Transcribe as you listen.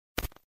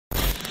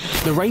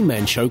The Rain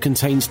Man Show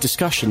contains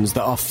discussions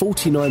that are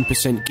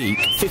 49% geek,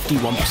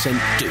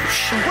 51%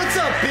 douche. What's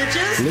up,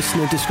 bitches?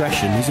 Listener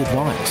discretion is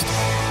advised.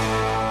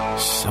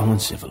 So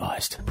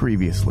uncivilized.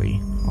 Previously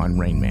on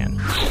Rain Man.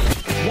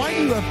 Why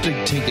do you have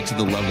to take it to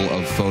the level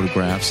of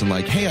photographs and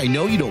like, hey, I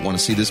know you don't want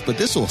to see this, but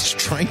this will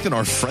strengthen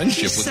our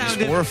friendship with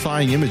these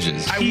horrifying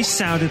images? He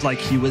sounded like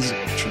he was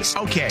interested.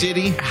 Okay. Did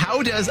he?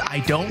 How does I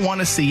don't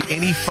want to see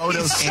any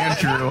photos,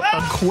 Andrew,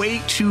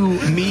 equate to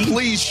me?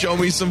 Please show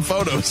me some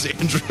photos,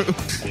 Andrew.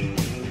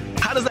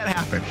 How does that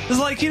happen? It's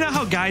like, you know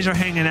how guys are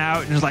hanging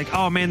out and it's like,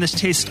 oh man, this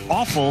tastes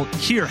awful.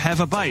 Here, have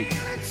a bite.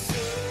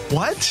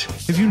 What?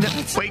 If you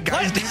never wait,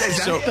 guys, do that.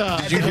 So,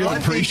 did you hear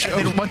the pre-show?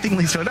 And then one thing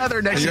leads to another.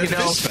 Next thing you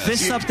know,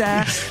 Fist up the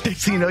ass.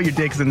 next thing you know, your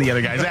dick's in the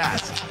other guy's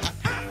ass.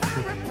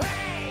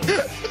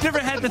 You've never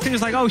had the thing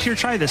that's like, oh, here,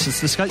 try this. It's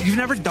disgusting. You've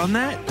never done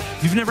that?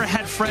 You've never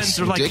had friends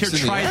that are like, here,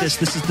 try this.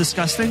 This is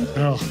disgusting?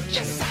 Oh.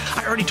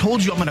 I already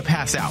told you I'm going to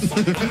pass out.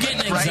 I'm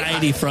getting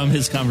anxiety from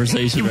his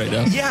conversation right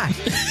now. Yeah.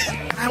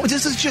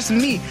 This is just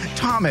me.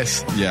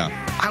 Thomas. Yeah.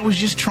 I was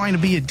just trying to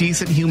be a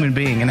decent human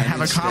being and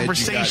have a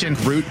conversation. You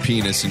got Groot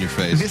penis in your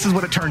face. This is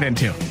what it turned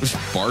into.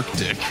 Bark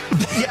dick.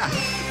 Yeah.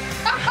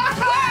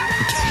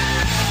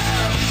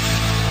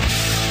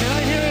 Can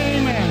I hear an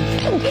amen?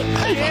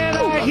 Can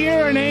I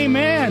hear an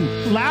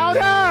amen?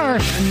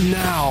 Louder! And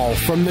now,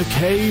 from the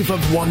Cave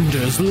of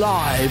Wonders,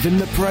 live in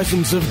the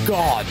presence of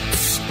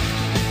gods,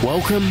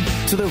 welcome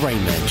to the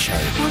Rain Man Show.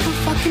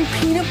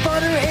 Motherfucking peanut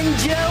butter and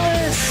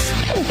jealous.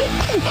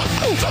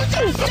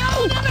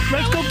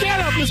 Let's go get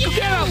him! Let's go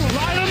get him!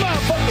 Line him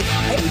up!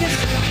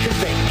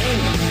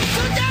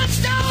 So don't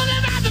stone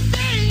about the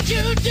things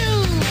you do.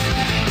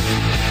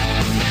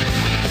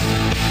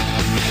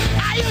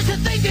 I used to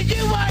think that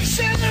you were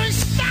sugar and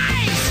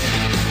spice.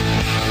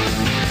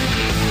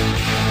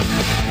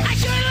 I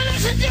should have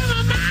listened to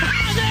my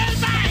mom's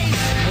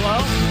advice. Hello?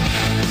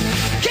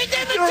 Keep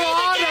them Your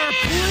Honor,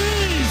 please!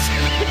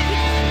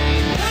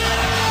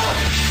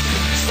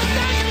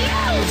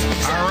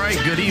 All right,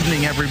 good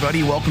evening,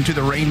 everybody. Welcome to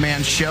the Rain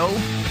Man Show.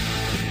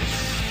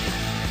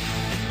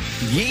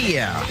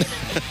 Yeah.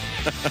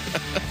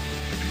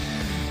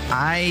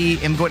 I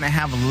am going to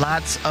have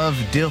lots of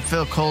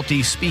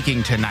difficulty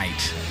speaking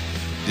tonight.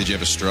 Did you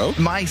have a stroke?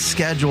 My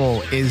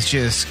schedule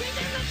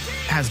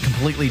has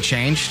completely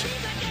changed.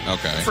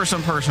 Okay. For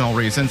some personal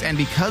reasons. And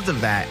because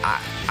of that,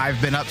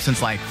 I've been up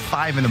since like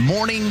 5 in the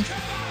morning.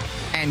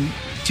 And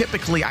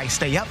typically I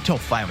stay up till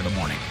 5 in the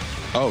morning.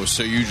 Oh,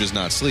 so you're just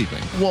not sleeping?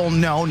 Well,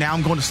 no. Now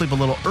I'm going to sleep a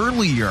little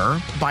earlier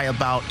by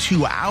about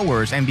 2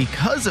 hours. And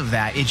because of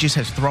that, it just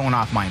has thrown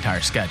off my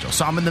entire schedule.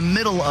 So I'm in the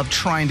middle of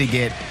trying to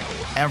get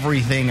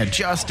everything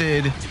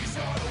adjusted,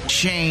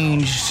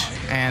 changed.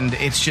 And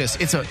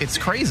it's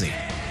crazy.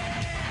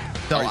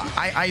 So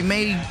I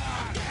may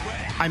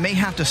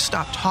have to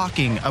stop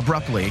talking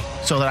abruptly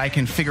so that I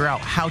can figure out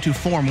how to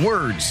form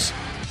words.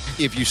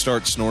 If you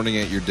start snorting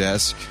at your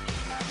desk,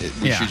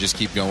 we should just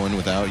keep going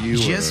without you?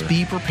 Just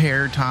be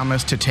prepared,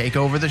 Thomas, to take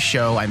over the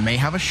show. I may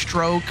have a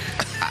stroke.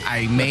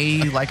 I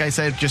may, like I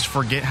said, just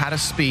forget how to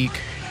speak.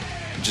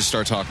 Just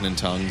start talking in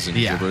tongues and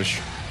gibberish?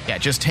 Yeah,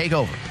 just take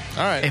over.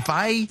 All right. If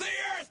I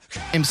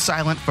am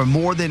silent for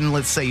more than,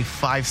 let's say,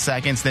 5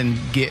 seconds, then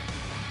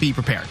be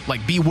prepared.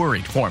 Like, be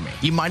worried for me.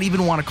 You might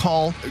even want to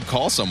call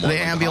someone, the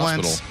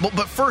ambulance. The well,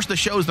 but first, the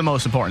show's the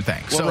most important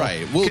thing. Well,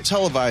 right. We'll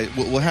televise.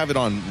 We'll have it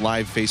on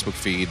live Facebook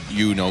feed.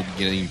 You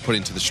put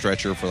into the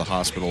stretcher for the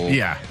hospital.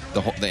 Yeah.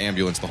 The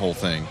ambulance, the whole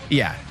thing.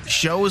 Yeah.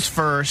 Shows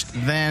first.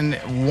 Then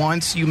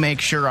once you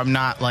make sure I'm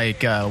not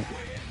like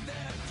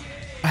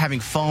having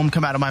foam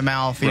come out of my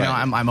mouth, you know,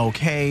 I'm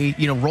okay.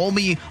 You know, roll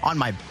me on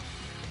my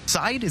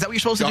side? Is that what you're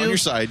supposed to do? On your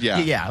side, yeah.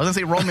 Yeah, I was going to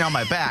say roll me on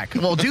my back.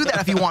 Well, do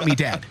that if you want me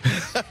dead.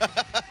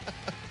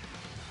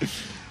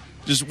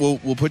 Just we'll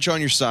put you on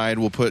your side.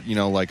 We'll put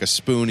like a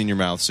spoon in your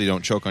mouth so you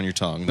don't choke on your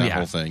tongue. That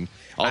whole thing.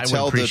 I'll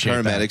tell the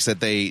paramedics that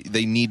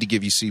they need to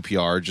give you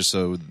CPR just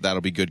so that'll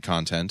be good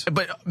content.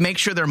 But make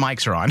sure their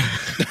mics are on.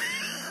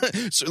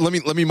 So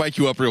let me mic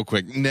you up real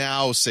quick.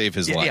 Now save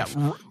his life.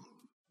 Yeah.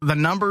 The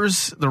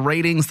numbers, the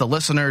ratings, the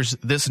listeners.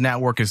 This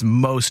network is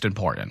most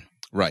important.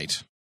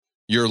 Right.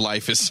 Your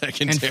life is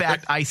secondary. In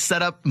fact, I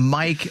set up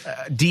Mike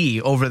D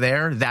over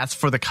there. That's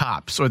for the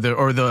cops or the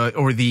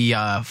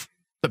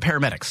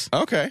paramedics.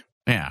 Okay.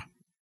 Yeah.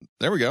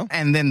 There we go.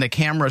 And then the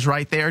camera's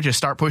right there. Just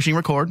start pushing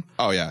record.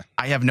 Oh, yeah.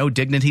 I have no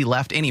dignity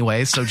left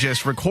anyway, so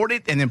just record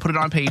it and then put it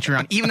on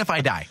Patreon, even if I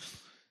die.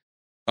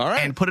 All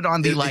right. And put it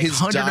on the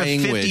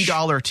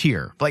 $150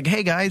 tier. Like,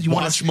 hey, guys, you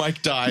want to watch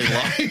Mike die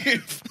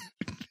live?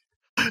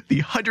 The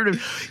 100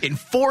 in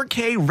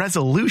 4K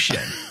resolution.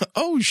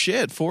 Oh,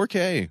 shit.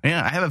 4K.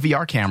 Yeah, I have a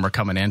VR camera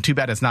coming in. Too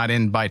bad it's not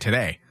in by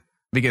today.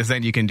 Because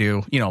then you can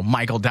do,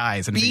 Michael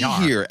dies in VR.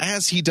 Be here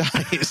as he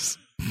dies.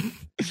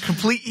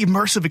 Complete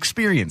immersive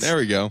experience. There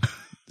we go.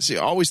 See,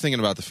 always thinking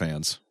about the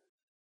fans.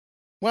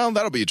 Well,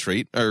 that'll be a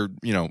treat. Or,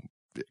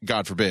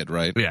 God forbid,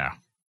 right? Yeah.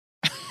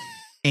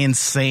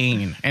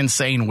 Insane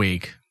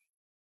week.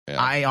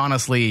 Yeah.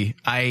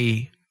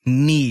 I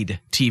need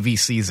TV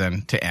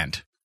season to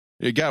end.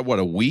 You got, what,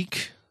 a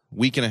week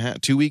week and a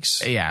half, 2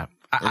 weeks. Yeah.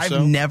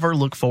 I've never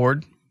looked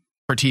forward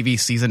for TV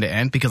season to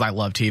end because I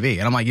love TV.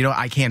 And I'm like,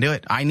 I can't do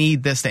it. I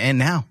need this to end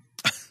now.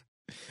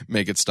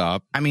 Make it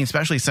stop. I mean,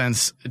 especially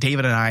since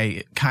David and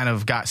I kind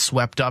of got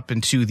swept up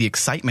into the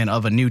excitement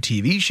of a new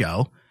TV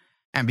show.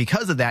 And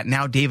because of that,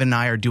 now David and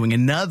I are doing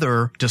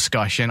another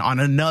discussion on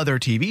another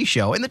TV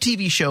show. And the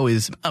TV show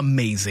is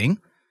amazing.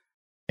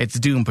 It's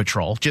Doom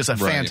Patrol, just a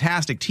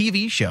fantastic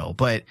TV show.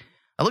 But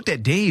I looked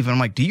at Dave and I'm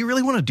like, do you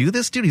really want to do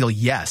this, dude? He's like,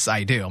 yes,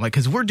 I do. I'm like,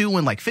 because we're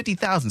doing like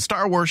 50,000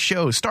 Star Wars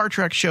shows, Star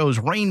Trek shows,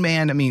 Rain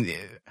Man. I mean,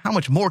 how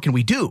much more can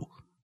we do?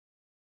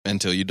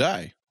 Until you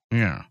die.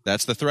 Yeah.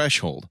 That's the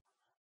threshold.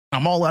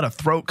 I'm all out of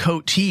throat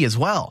coat tea as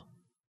well.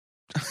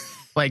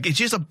 Like, it's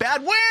just a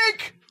bad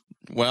week.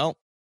 Well,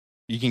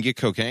 you can get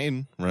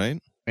cocaine,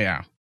 right?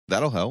 Yeah.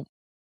 That'll help.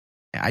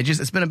 Yeah,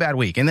 it's been a bad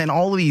week. And then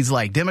all of these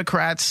like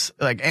Democrats,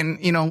 like,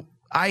 and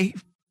I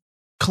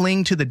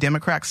cling to the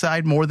Democrat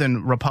side more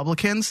than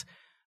Republicans.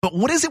 But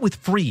what is it with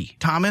free,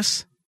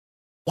 Thomas?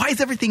 Why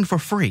is everything for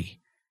free?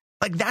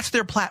 Like, that's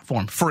their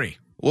platform, free.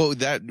 Well,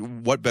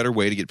 what better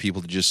way to get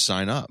people to just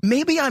sign up?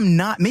 Maybe I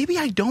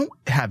don't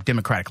have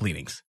Democratic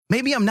leanings.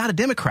 Maybe I'm not a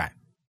Democrat.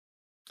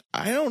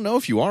 I don't know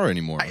if you are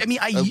anymore. I mean,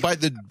 by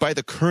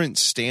the current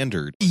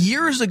standard.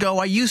 Years ago,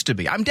 I used to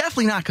be. I'm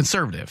definitely not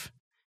conservative.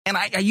 And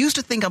I used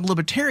to think I'm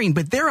libertarian,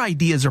 but their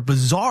ideas are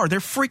bizarre. They're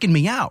freaking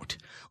me out.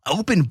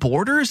 Open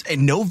borders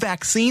and no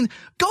vaccine?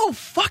 Go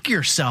fuck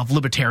yourself,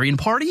 Libertarian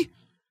Party.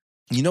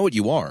 You know what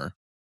you are?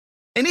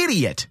 An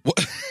idiot.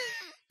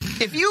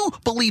 If you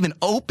believe in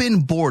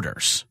open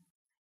borders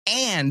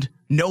and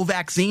no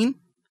vaccine,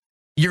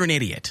 you're an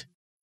idiot.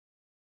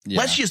 Yeah.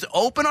 Let's just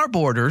open our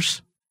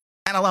borders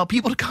and allow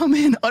people to come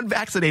in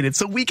unvaccinated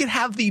so we can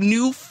have the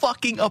new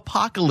fucking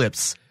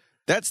apocalypse.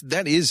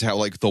 That is how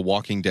like The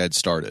Walking Dead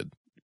started.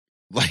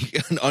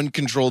 Like an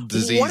uncontrolled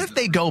disease. What if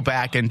they go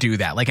back and do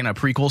that? Like in a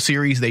prequel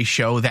series, they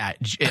show that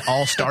it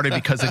all started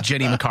because of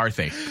Jenny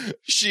McCarthy.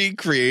 She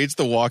creates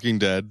The Walking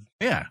Dead.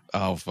 Yeah.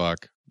 Oh,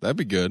 fuck. That'd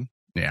be good.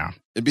 Yeah.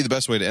 It'd be the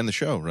best way to end the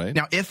show, right?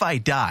 Now, if I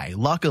die,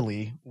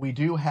 luckily, we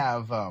do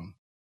have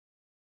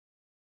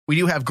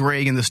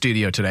Greg in the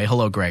studio today.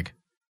 Hello, Greg.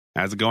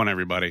 How's it going,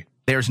 everybody?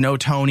 There's no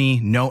Tony,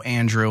 no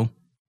Andrew.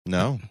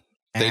 No.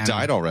 They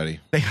died already.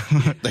 They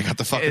got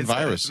the fucking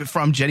virus.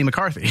 From Jenny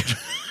McCarthy.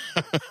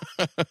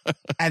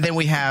 And then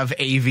we have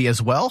AV as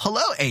well.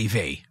 Hello,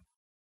 AV.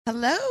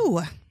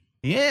 Hello.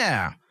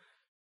 Yeah.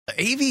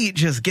 AV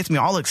just gets me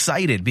all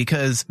excited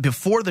because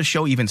before the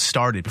show even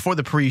started, before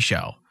the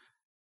pre-show,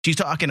 she's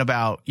talking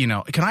about,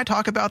 can I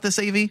talk about this,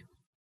 AV?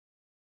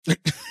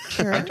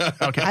 Sure.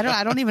 Okay.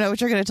 I don't even know what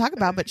you're going to talk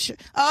about, but sure.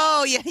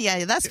 Oh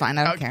yeah, that's fine.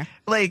 I don't care.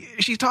 Like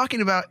she's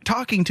talking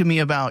to me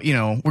about,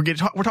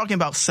 we're talking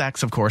about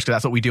sex, of course, because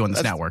that's what we do on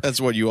this network.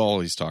 That's what you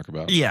always talk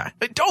about. Yeah.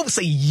 Don't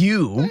say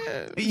you.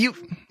 You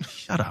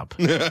shut up.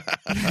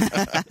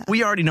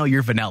 We already know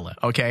you're vanilla.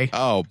 Okay.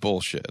 Oh,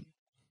 bullshit.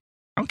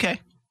 Okay.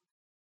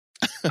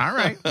 All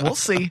right. We'll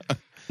see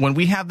when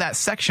we have that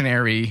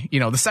sectionary,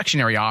 the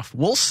sectionary off.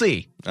 We'll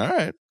see. All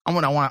right.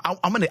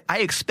 I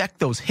expect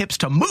those hips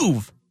to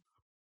move.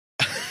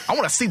 I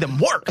want to see them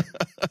work.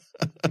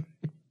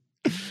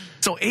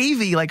 So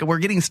AV, like we're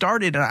getting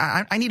started, and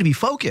I need to be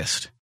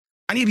focused.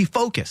 And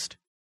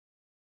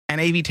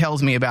AV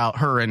tells me about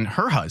her and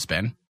her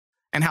husband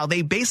and how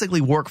they basically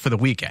work for the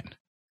weekend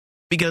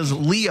because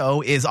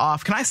Leo is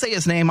off. Can I say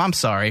his name? I'm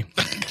sorry.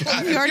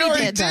 You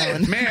already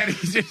did. Man,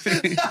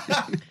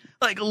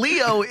 like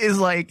Leo is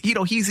like,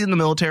 he's in the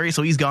military,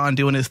 so he's gone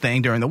doing his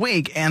thing during the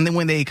week. And then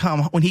when he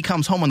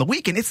comes home on the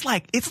weekend, it's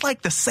like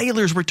the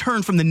sailors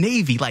return from the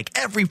Navy, like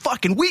every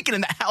fucking weekend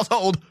in the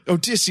household.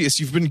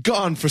 Odysseus, you've been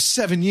gone for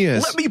 7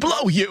 years. Let me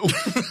blow you.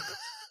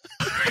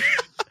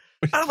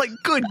 I'm like,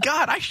 good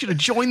God, I should have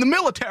joined the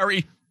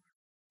military.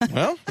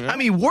 Well, yeah. I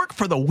mean, work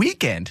for the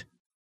weekend.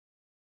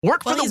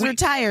 He's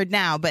retired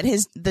now, but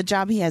the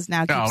job he has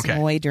now keeps him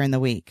away during the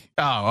week.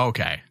 Oh,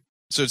 okay.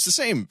 So it's the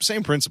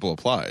same principle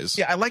applies.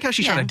 Yeah, I like how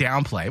she's trying to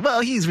downplay.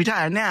 Well, he's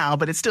retired now,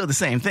 but it's still the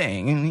same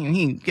thing. And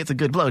he gets a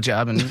good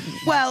blowjob. And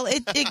well,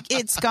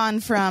 it's gone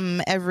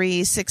from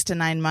every 6 to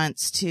 9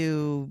 months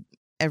to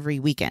every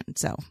weekend.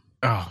 So.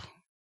 Oh.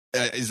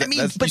 You say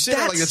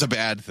that like it's a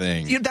bad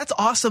thing. That's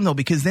awesome though,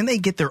 because then they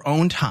get their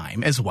own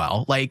time as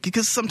well. Like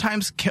because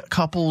sometimes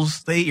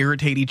couples they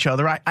irritate each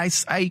other.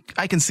 I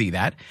can see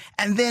that,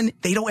 and then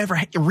they don't ever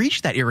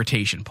reach that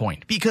irritation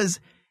point because.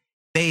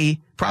 They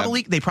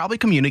probably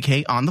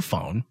communicate on the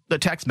phone, the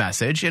text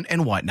message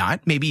and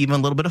whatnot, maybe even a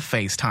little bit of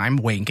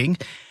FaceTime, winking.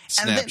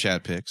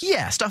 Snapchat pics.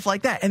 Yeah, stuff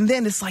like that. And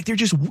then it's like they're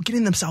just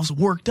getting themselves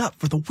worked up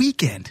for the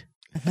weekend.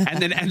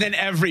 And then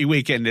every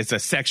weekend it's a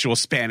sexual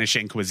Spanish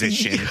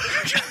Inquisition.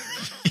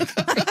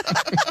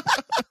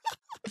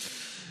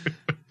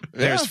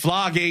 There's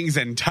floggings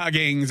and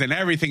tuggings and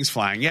everything's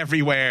flying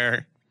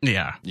everywhere.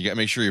 Yeah. You got to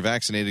make sure you're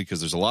vaccinated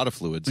because there's a lot of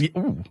fluids.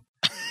 Ooh.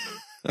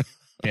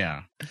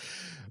 Yeah.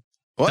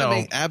 Well, I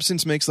mean,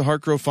 absence makes the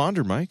heart grow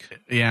fonder, Mike.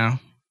 Yeah.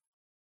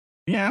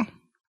 Yeah.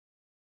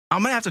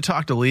 I'm going to have to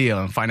talk to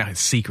Leo and find out his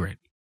secret.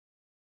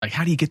 Like,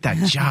 how do you get that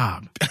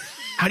job?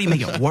 How do you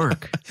make it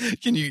work?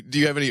 Do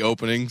you have any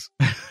openings?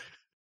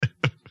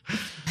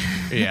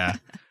 Yeah.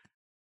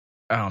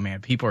 Oh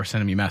man, people are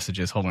sending me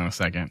messages. Hold on a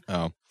second.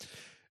 Oh.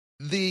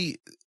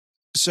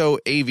 So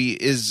Avi,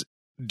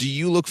 do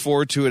you look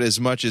forward to it as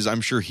much as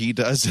I'm sure he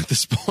does at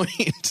this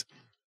point?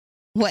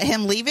 What,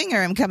 him leaving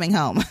or him coming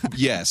home?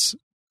 Yes.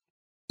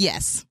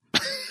 Yes.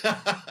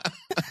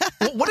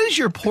 What does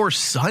your poor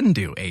son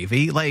do,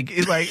 Avi? Like,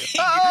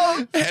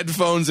 oh,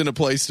 headphones and a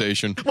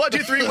PlayStation. 1, 2,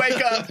 3,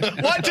 wake up!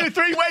 1, 2,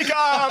 3, wake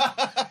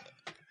up!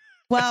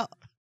 Well,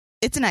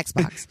 it's an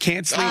Xbox.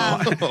 Can't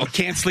sleep.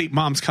 Can't sleep.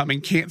 Mom's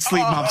coming. Can't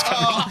sleep. Mom's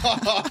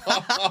coming.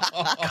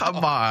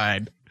 Come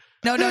on.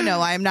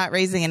 No. I am not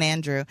raising an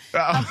Andrew.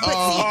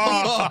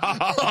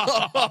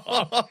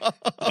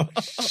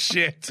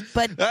 Shit.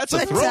 But that's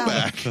a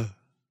throwback.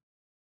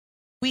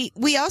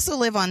 We also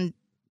live on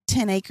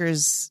 10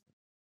 acres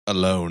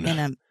alone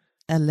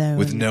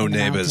with no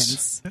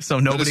neighbors. So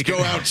nobody can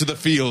go out to the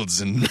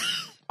fields and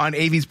on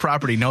Avi's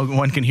property. No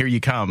one can hear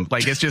you come.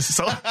 Like, it's just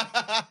so.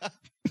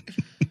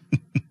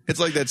 It's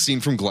like that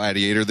scene from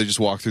Gladiator. They just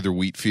walk through their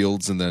wheat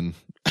fields and then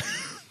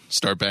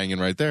start banging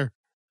right there.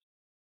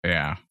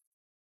 Yeah.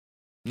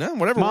 No,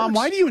 whatever. Mom, works.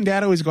 why do you and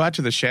Dad always go out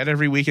to the shed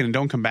every weekend and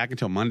don't come back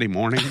until Monday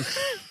morning?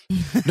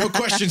 No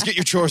questions. Get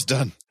your chores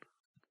done.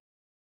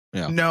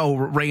 Yeah. No,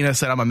 Raina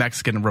said I'm a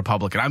Mexican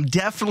Republican. I'm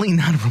definitely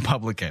not a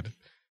Republican.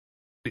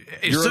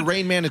 You're a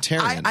Rain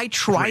Manitarian. I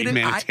try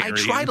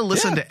to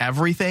listen to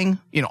everything,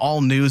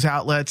 all news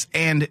outlets.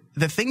 And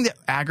the thing that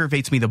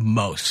aggravates me the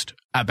most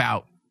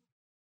about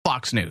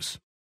Fox News,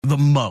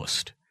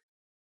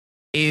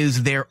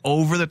 is their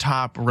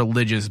over-the-top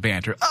religious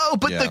banter. Oh,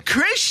 but the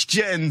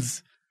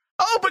Christians.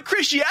 Oh, but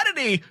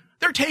Christianity.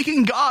 They're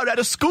taking God out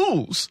of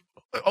schools.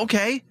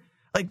 Okay.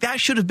 Like,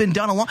 that should have been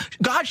done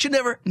God should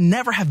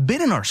never have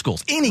been in our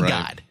schools. Any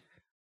God.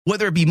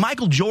 Whether it be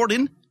Michael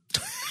Jordan.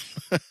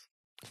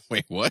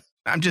 Wait, what?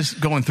 I'm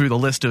just going through the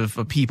list of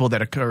people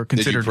that are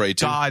considered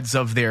gods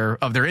of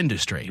their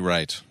industry.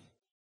 Right.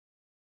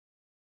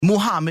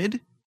 Muhammad,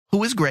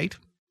 who is great.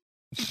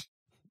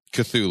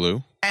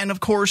 Cthulhu. And, of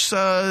course,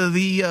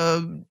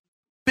 the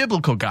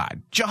biblical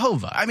God,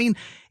 Jehovah. I mean,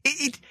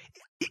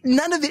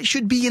 none of it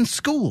should be in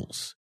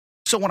schools.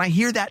 So when I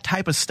hear that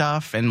type of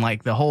stuff and,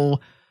 like, the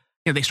whole...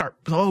 they start,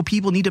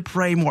 people need to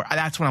pray more.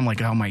 That's when I'm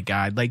like, oh, my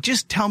God. Like,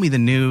 just tell me the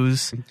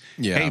news.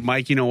 Yeah. Hey,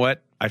 Mike, you know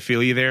what? I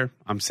feel you there.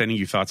 I'm sending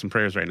you thoughts and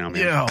prayers right now,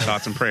 man. Yeah.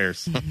 Thoughts and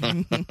prayers.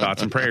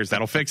 Thoughts and prayers.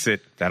 That'll fix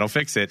it.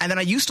 And then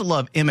I used to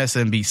love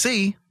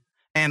MSNBC,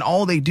 and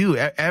all they do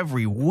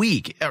every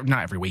week,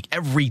 not every week,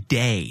 every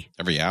day.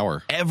 Every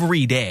hour.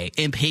 Every day.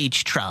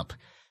 Impeach Trump.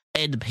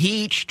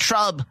 Impeach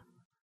Trump.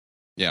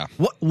 Yeah.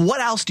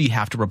 What else do you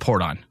have to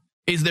report on?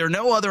 Is there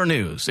no other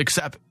news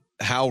except...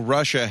 how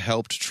Russia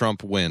helped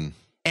Trump win.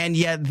 And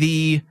yet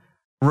the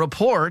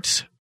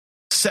report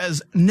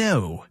says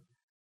no.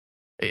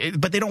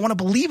 But they don't want to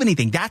believe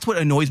anything. That's what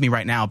annoys me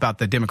right now about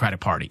the Democratic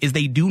Party, is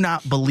they do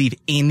not believe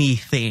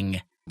anything.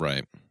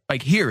 Right.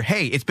 Like,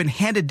 hey, it's been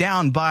handed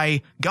down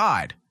by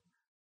God.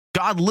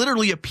 God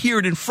literally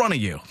appeared in front of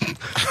you.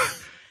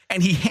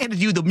 And he handed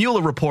you the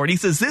Mueller report. He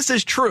says, this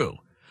is true.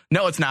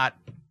 No, it's not.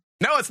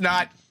 No, it's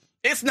not.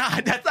 It's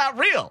not. That's not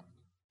real.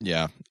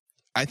 Yeah.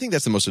 I think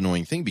that's the most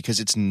annoying thing, because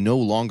it's no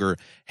longer,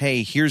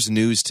 hey, here's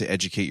news to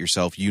educate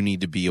yourself. You need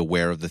to be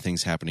aware of the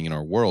things happening in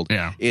our world.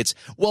 Yeah. It's,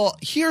 well,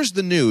 here's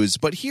the news,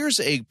 but here's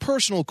a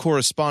personal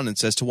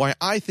correspondence as to why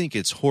I think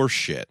it's horse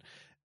shit.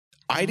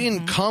 I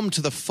didn't come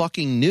to the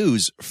fucking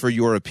news for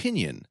your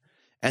opinion.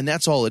 And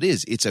that's all it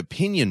is. It's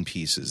opinion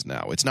pieces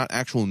now. It's not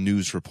actual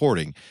news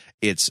reporting.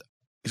 It's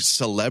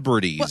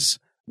celebrities.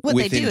 What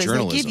they do is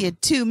they give you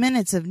 2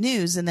 minutes of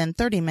news and then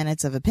 30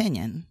 minutes of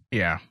opinion.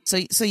 Yeah.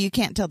 So you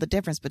can't tell the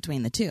difference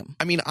between the two.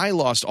 I mean, I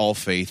lost all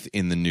faith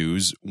in the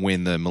news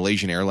when the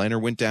Malaysian airliner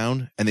went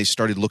down and they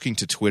started looking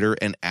to Twitter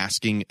and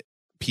asking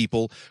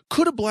people,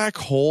 could a black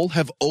hole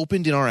have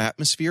opened in our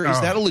atmosphere?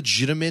 Is that a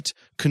legitimate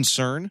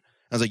concern?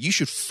 I was like, you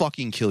should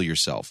fucking kill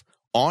yourself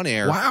on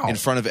air in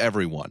front of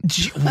everyone.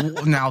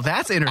 Now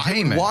that's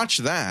entertainment. Watch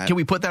that. Can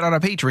we put that on a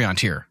Patreon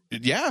tier?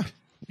 Yeah.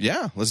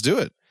 Yeah, let's do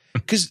it.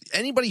 Because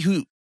anybody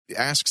who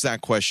asks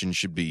that question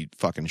should be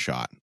fucking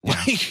shot.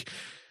 Like,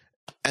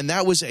 and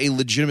that was a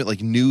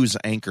legitimate news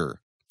anchor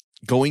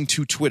going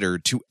to Twitter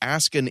to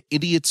ask an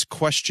idiot's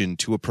question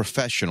to a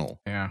professional.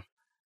 Yeah.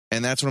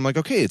 And that's when I'm like,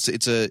 okay, it's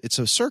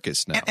a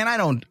circus now. And I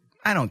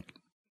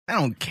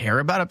don't care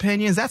about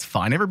opinions. That's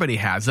fine. Everybody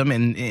has them,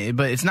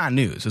 but it's not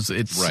news.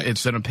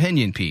 It's an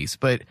opinion piece.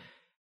 But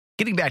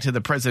getting back to the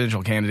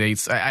presidential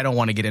candidates, I don't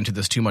want to get into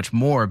this too much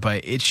more,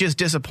 but it's just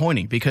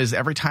disappointing because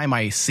every time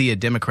I see a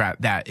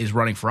Democrat that is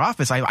running for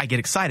office, I get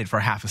excited for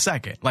half a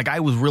second. Like,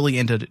 I was really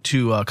into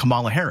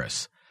Kamala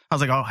Harris. I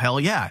was like, oh, hell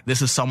yeah,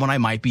 this is someone I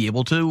might be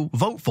able to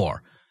vote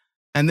for.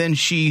 And then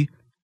she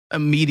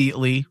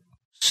immediately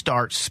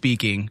starts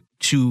speaking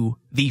to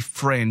the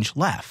fringe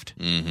left.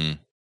 Mm-hmm.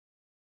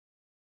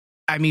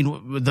 I mean,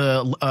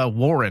 the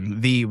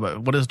Warren,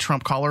 what does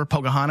Trump call her?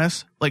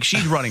 Pocahontas? Like,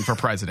 she's running for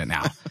president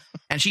now.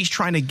 And she's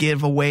trying to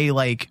give away,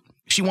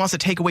 She wants to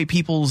take away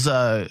people's,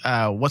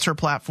 what's her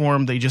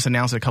platform? They just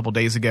announced it a couple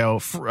days ago.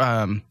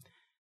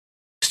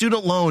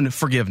 Student loan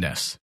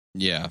forgiveness.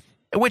 Yeah.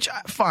 Which,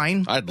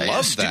 fine. I'd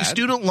love that.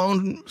 Student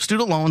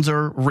loans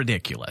are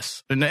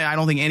ridiculous. And I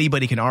don't think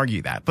anybody can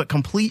argue that. But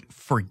complete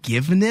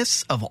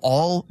forgiveness of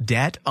all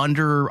debt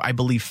under, I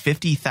believe,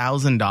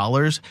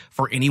 $50,000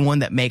 for anyone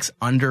that makes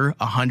under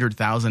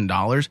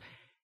 $100,000.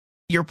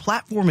 Your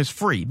platform is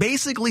free.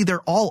 Basically,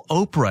 they're all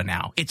Oprah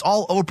now. It's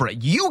all Oprah.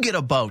 You get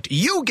a boat.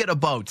 You get a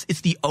boat.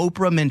 It's the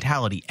Oprah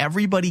mentality.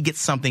 Everybody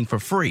gets something for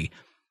free.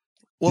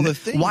 Well,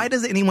 why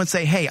does anyone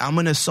say, hey, I'm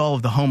going to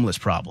solve the homeless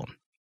problem?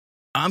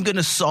 I'm going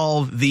to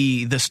solve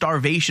the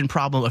starvation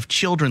problem of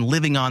children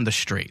living on the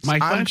streets.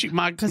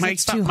 Mike,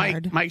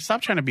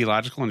 stop trying to be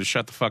logical and just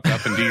shut the fuck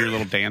up and do your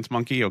little dance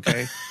monkey,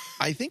 okay?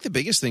 I think the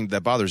biggest thing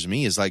that bothers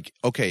me is like,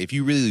 okay, if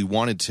you really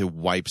wanted to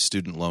wipe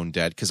student loan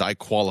debt, because I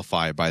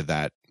qualify by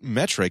that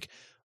metric,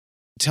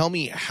 tell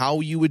me how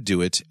you would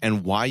do it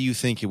and why you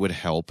think it would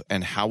help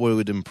and how it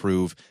would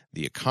improve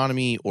the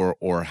economy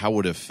or how it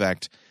would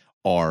affect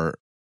our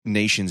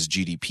nation's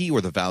GDP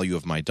or the value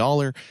of my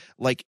dollar.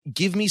 Like,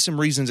 give me some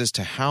reasons as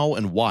to how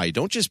and why.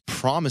 Don't just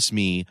promise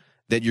me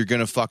that you're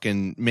going to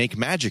fucking make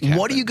magic happen.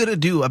 What are you going to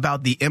do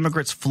about the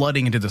immigrants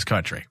flooding into this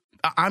country?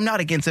 I'm not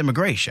against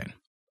immigration.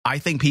 I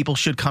think people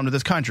should come to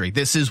this country.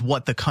 This is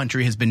what the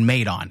country has been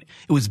made on.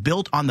 It was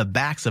built on the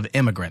backs of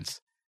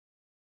immigrants.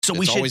 So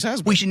we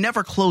should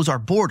never close our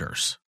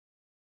borders.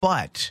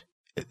 But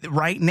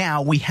right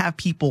now we have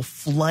people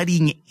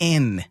flooding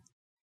in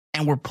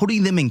and we're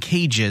putting them in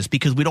cages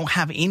because we don't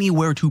have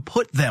anywhere to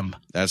put them.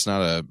 That's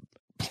not a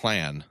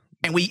plan.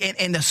 And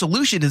and the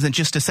solution isn't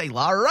just to say,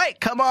 all right,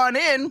 come on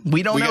in.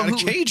 We got a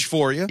cage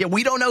for you. Yeah,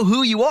 we don't know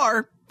who you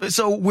are.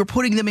 So we're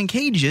putting them in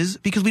cages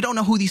because we don't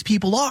know who these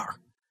people are.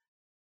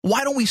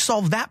 Why don't we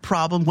solve that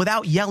problem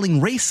without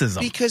yelling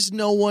racism? Because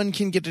no one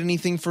can get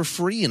anything for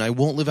free, and I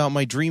won't live out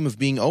my dream of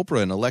being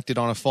Oprah and elected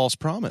on a false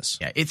promise.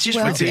 Yeah, it's just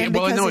ridiculous. And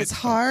because it's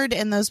hard,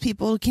 and those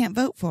people can't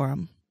vote for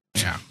them.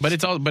 Yeah, but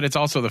it's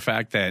also the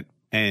fact that,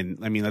 and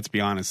I mean, let's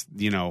be honest.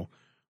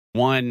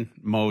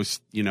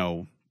 Most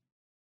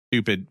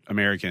stupid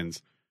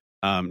Americans,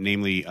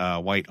 namely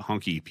white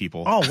honky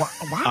people. Oh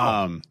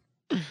wow!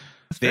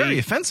 That's very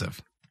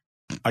offensive.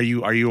 Are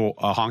you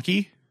a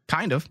honky?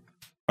 Kind of.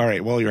 All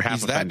right, well, you're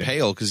half He's offended. that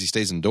pale because he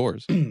stays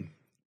indoors.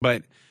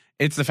 But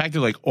it's the fact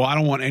that, like, I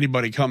don't want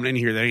anybody coming in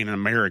here that ain't an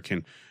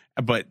American.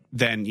 But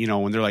then,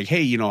 when they're like,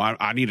 hey,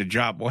 I need a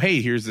job. Well,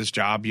 hey, here's this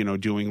job,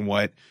 doing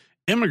what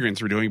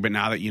immigrants were doing. But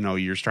now that,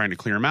 you're trying to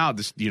clear them out,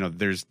 these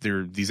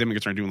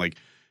immigrants aren't doing, like,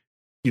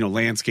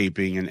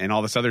 landscaping and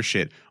all this other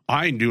shit.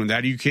 I ain't doing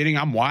that. Are you kidding?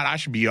 I'm white. I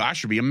should be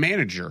a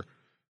manager.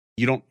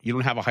 You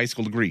don't have a high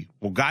school degree.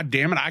 Well, God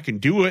damn it, I can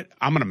do it.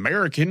 I'm an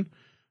American.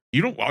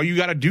 All you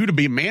got to do to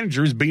be a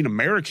manager is be an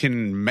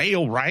American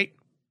male, right?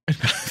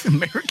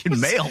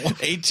 American male?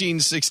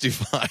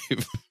 1865.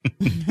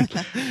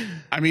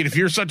 I mean, if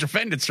you're such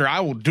offended, sir, I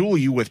will duel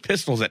you with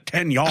pistols at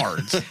 10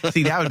 yards.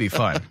 See, that would be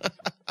fun.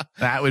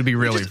 That would be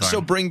really fun.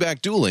 So bring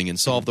back dueling and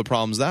solve the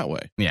problems that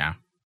way. Yeah.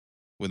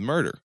 With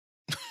murder.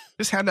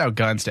 Just hand out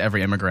guns to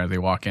every immigrant they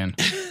walk in.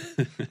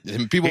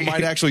 And people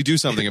might actually do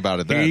something about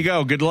it then. Here you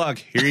go. Good luck.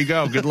 Here you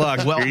go. Good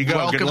luck. Well, here you go.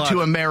 Welcome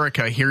to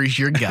America. Here's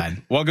your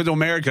gun. Welcome to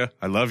America.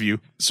 I love you.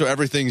 So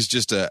everything's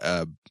just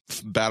a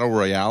battle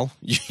royale.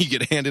 You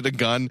get handed a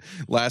gun.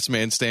 Last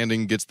man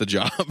standing gets the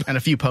job. And a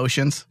few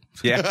potions.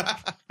 Yeah.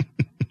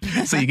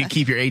 So you can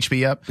keep your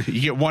HP up. You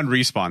get one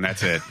respawn.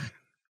 That's it.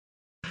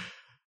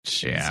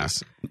 Yeah.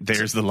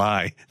 There's the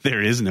lie.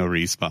 There is no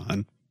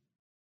respawn.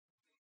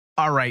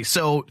 All right.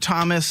 So,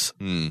 Thomas...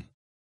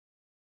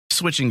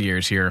 Switching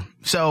gears here.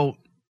 So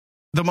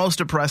the most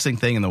depressing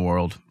thing in the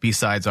world,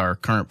 besides our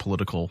current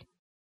political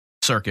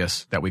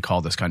circus that we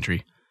call this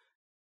country,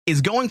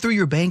 is going through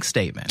your bank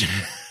statement.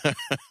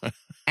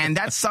 And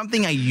that's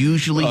something I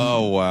usually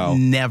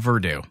never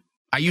do.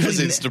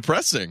 Because it's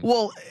depressing.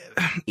 Well,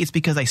 it's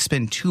because I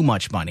spend too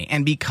much money.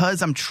 And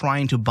because I'm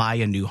trying to buy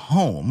a new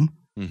home,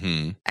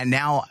 and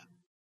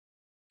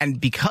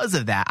because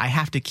of that, I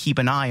have to keep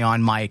an eye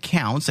on my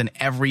accounts and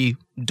every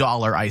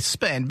dollar I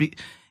spend.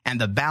 And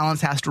the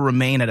balance has to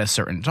remain at a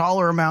certain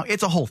dollar amount.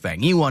 It's a whole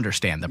thing. You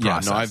understand the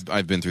process. No,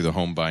 I've been through the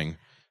home buying.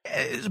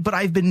 But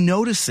I've been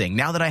noticing,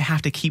 now that I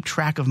have to keep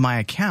track of my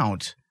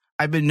account,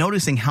 I've been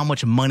noticing how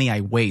much money I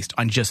waste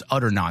on just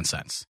utter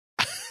nonsense.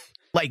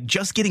 Like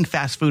just getting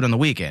fast food on the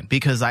weekend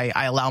because I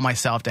allow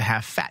myself to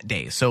have fat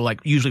days. So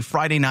like usually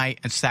Friday night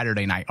and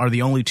Saturday night are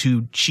the only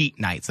two cheat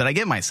nights that I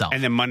give myself.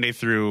 And then Monday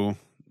through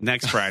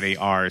next Friday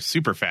are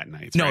super fat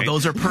nights. No, right?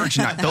 Those are purge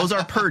nights. Those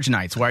are purge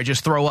nights where I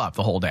just throw up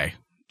the whole day.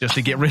 Just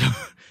to get rid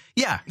of,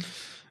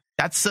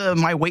 that's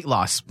my weight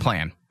loss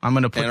plan. I'm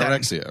going to put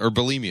anorexia or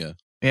bulimia.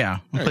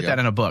 Yeah, put that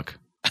in a book.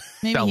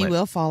 Maybe he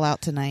will fall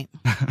out tonight.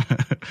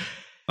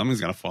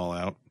 Something's going to fall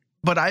out.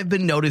 But I've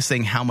been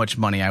noticing how much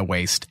money I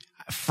waste.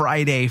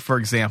 Friday, for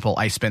example,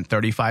 I spent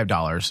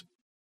 $35.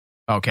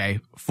 Okay,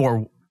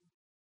 for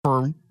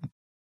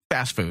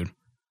fast food.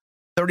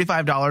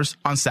 $35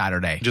 on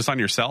Saturday. Just on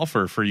yourself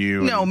or for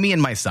you? No, me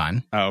and my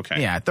son. Oh,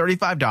 okay. Yeah,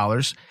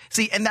 $35.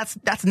 See, and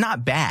that's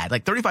not bad.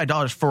 Like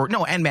 $35 for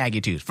and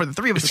Maggie too. For the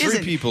three of us, three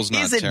people's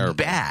not terrible.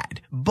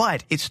 Bad,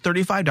 but it's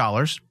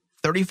 $35,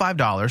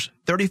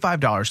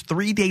 $35,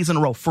 3 days in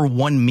a row for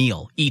one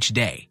meal each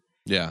day.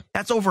 Yeah,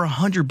 that's over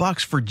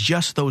 $100 for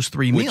just those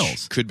three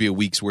meals. Could be a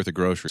week's worth of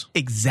groceries.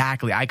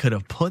 Exactly. I could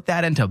have put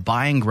that into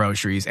buying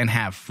groceries and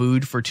have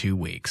food for 2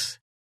 weeks.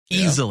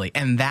 Easily.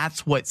 And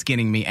that's what's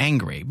getting me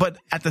angry. But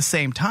at the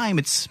same time,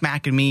 it's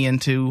smacking me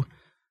into,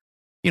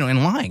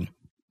 in lying.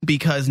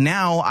 Because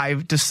now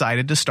I've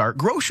decided to start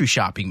grocery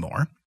shopping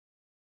more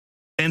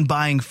and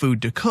buying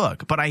food to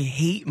cook. But I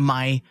hate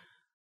my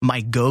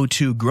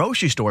go-to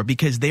grocery store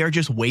because they are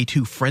just way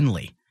too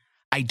friendly.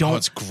 I don't. Oh,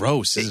 it's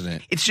gross, isn't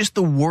it? It's just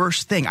the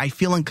worst thing. I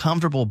feel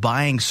uncomfortable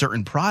buying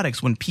certain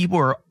products when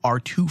people are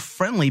too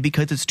friendly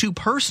because it's too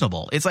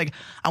personable. It's like,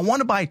 I want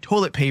to buy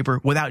toilet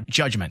paper without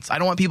judgments. I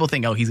don't want people to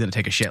think, he's going to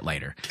take a shit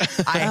later.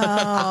 You're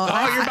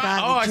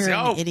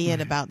an idiot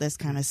about this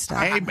kind of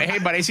stuff. Hey,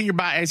 but I see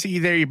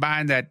you're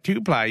buying that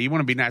 2-ply. You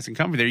want to be nice and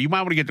comfy there. You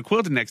might want to get the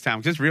quilted next time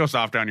because it's real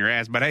soft on your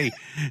ass. But hey,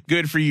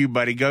 good for you,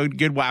 buddy.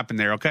 Good wiping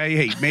there, okay?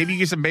 Hey, maybe you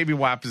get some baby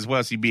wipes as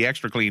well so you be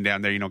extra clean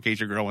down there, in case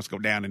your girl wants to go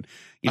down and,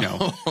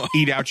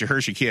 eat out your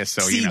Hershey Kiss.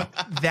 So, See,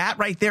 that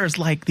right there is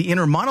like the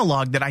inner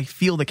monologue that I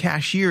feel the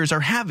cashiers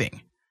are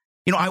having.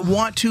 I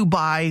want to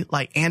buy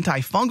like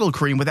antifungal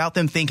cream without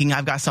them thinking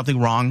I've got something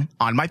wrong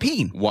on my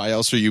peen. Why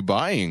else are you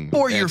buying?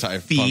 Or your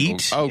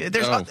feet.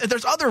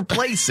 There's other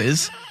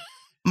places.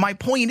 My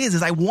point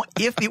is I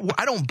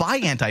don't buy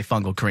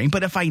antifungal cream,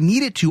 but if I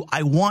needed to,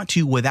 I want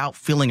to without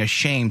feeling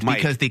ashamed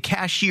because the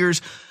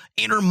cashier's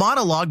inner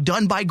monologue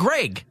done by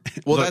Greg.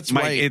 Well, look, that's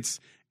Mike, right.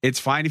 It's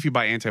fine if you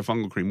buy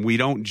antifungal cream. We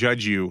don't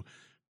judge you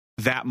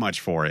that much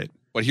for it.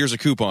 But here's a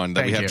coupon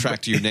that we have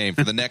tracked to your name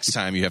for the next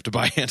time you have to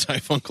buy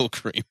antifungal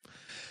cream.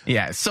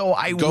 Yeah, so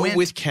I go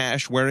with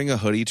cash wearing a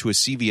hoodie to a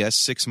CVS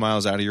 6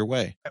 miles out of your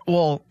way.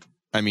 Well,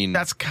 I mean,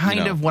 that's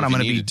kind of what I'm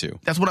going to be.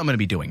 That's what I'm going to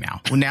be doing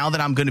now. Well, now that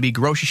I'm going to be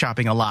grocery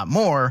shopping a lot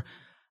more,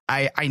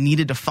 I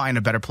needed to find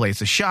a better place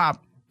to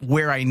shop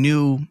where I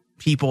knew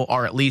people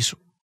are at least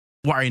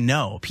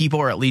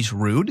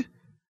rude,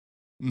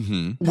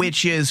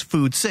 which is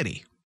Food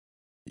City.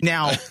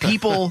 Now,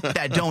 people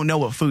that don't know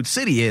what Food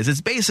City is,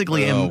 it's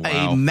basically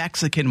a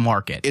Mexican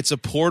market. It's a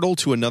portal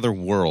to another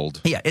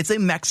world. Yeah, it's a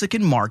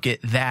Mexican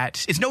market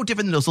that it's no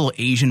different than those little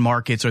Asian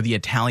markets or the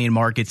Italian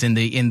markets in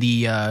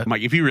the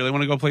Mike, if you really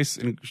want to go place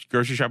in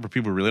grocery shop where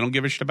people really don't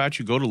give a shit about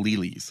you, go to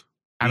Lily's.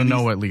 I don't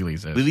know what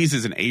Lily's is. Lily's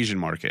is an Asian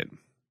market.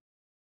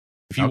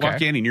 If you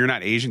walk in and you're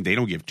not Asian, they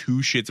don't give 2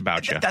 shits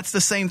about you. That's the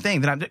same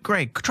thing.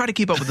 Greg, try to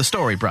keep up with the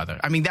story, brother.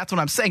 I mean, that's what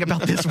I'm saying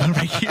about this one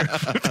right here.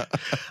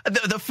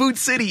 The Food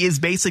City is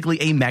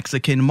basically a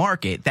Mexican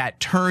market that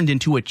turned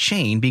into a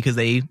chain because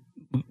they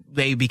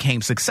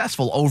became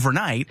successful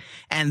overnight,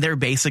 and they're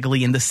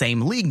basically in the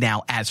same league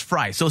now as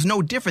Fry's. So it's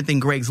no different than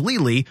Greg's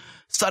Lily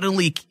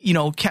suddenly,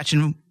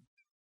 catching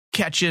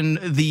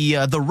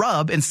the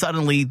rub, and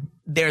suddenly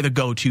they're the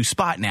go-to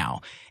spot now.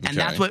 And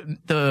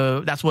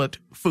that's what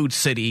Food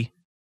City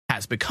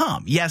has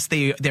become. Yes,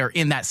 they're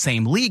in that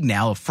same league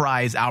now of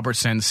Fry's,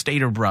 Albertsons,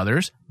 Stater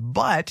Brothers,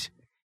 but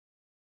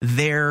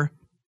their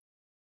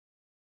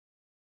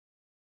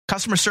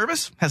customer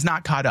service has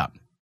not caught up.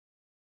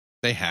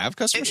 They have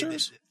customer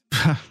service?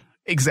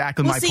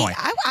 Exactly my point.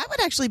 I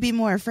would actually be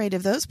more afraid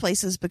of those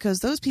places because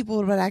those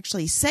people would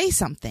actually say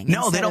something.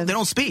 No, they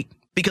don't speak.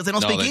 Because they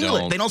don't speak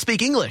English. They don't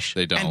speak English.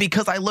 They don't. And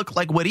because I look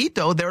like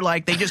Juanito,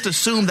 they just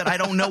assume that I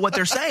don't know what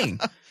they're saying.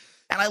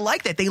 And I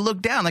like that. They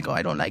look down like,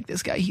 I don't like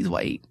this guy. He's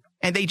white.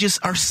 And they just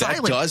are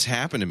silent. That does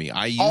happen to me.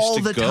 I used all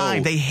to the go.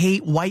 time. They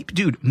hate white.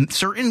 Dude,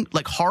 certain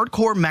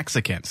hardcore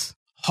Mexicans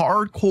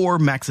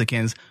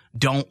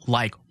don't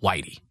like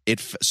whitey.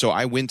 So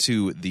I went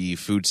to the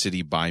Food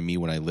City by me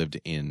when I lived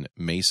in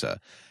Mesa.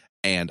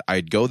 And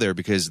I'd go there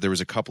because there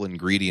was a couple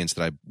ingredients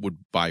that I would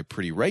buy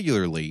pretty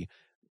regularly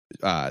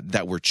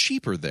that were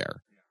cheaper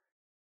there.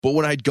 But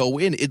when I'd go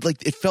in,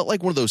 it felt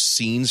like one of those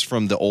scenes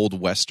from the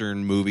old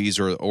Western movies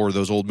or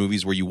those old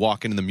movies where you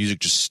walk in and the music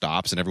just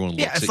stops and everyone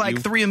looks at you. Yeah, it's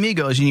like Three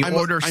Amigos and you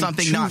order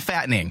something not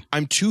fattening.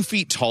 I'm 2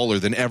 feet taller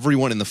than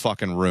everyone in the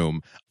fucking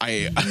room.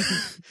 I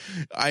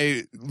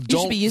don't. You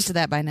should be used to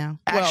that by now.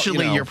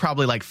 Actually, you're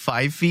probably like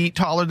 5 feet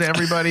taller than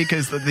everybody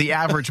because the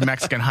average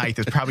Mexican height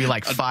is probably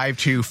like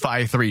 5'2",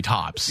 5'3"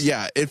 tops.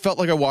 Yeah, it felt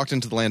like I walked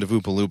into the land of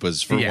Oompa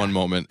Loompas for one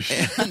moment.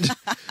 And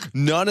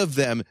none of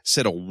them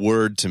said a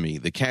word to me.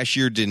 The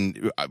cashier didn't.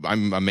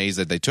 I'm amazed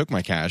that they took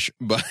my cash,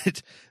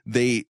 but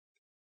they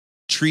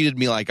treated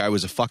me like I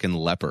was a fucking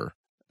leper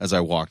as I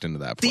walked into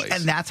that place. See,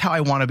 and that's how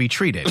I want to be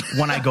treated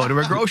when I go to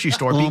a grocery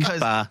store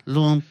because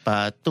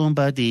Loompa,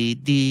 Loompa, dee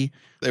dee.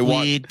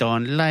 We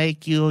don't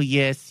like you,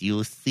 yes,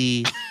 you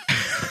see.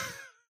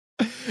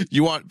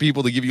 You want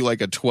people to give you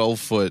like a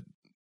 12-foot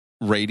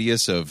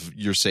radius of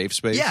your safe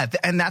space? Yeah,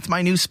 and that's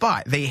my new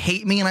spot. They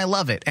hate me and I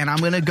love it, and I'm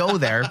going to go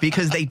there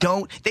because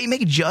they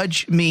may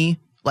judge me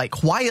like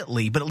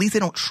quietly, but at least they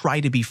don't try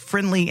to be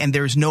friendly, and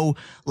there's no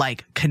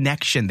like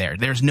connection there.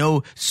 There's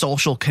no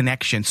social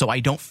connection, so I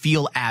don't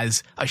feel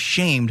as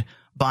ashamed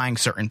buying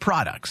certain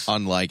products.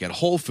 Unlike at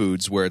Whole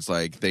Foods, where it's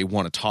like they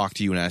want to talk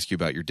to you and ask you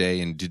about your day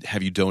and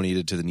have you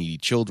donated to the needy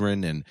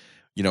children, and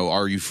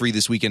are you free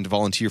this weekend to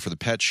volunteer for the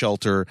pet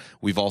shelter?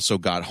 We've also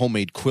got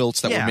homemade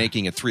quilts that we're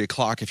making at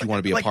 3:00 if you want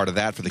to be a part of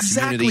that for the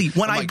community.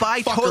 When I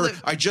buy toilet,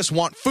 I just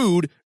want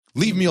food.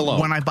 Leave me alone.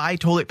 When I buy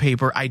toilet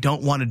paper, I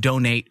don't want to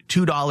donate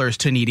 $2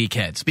 to needy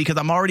kids because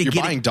I'm already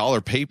buying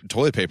dollar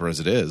toilet paper as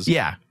it is.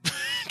 Yeah.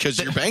 Because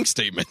your bank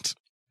statement.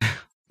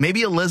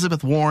 Maybe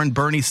Elizabeth Warren,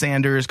 Bernie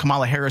Sanders,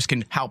 Kamala Harris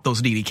can help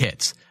those needy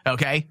kids.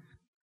 Okay?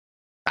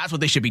 That's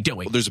what they should be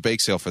doing. Well, there's a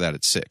bake sale for that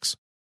at 6.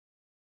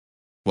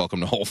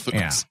 Welcome to Whole Foods.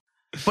 Yeah.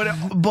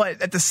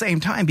 But at the same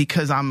time,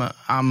 because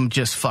I'm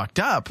just fucked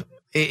up,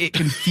 it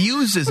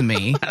confuses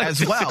me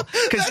as well.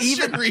 Because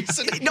even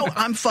no,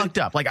 I'm fucked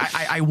up. Like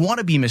I want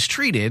to be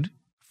mistreated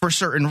for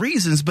certain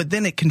reasons, but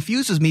then it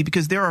confuses me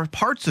because there are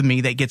parts of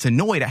me that gets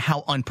annoyed at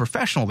how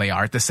unprofessional they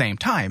are at the same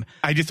time.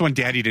 I just want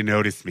Daddy to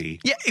notice me.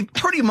 Yeah,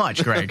 pretty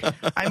much, Greg.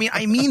 I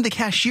mean, the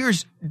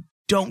cashiers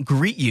don't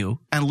greet you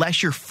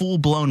unless you're full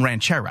blown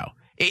ranchero.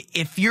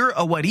 If you're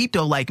a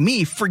Juanito like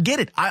me, forget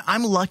it.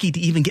 I'm lucky to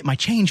even get my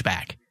change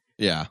back.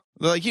 Yeah,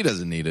 like he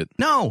doesn't need it.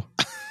 No.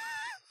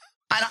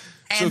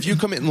 So if you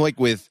come in like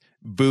with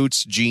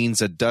boots,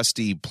 jeans, a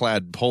dusty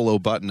plaid polo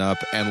button up,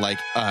 and like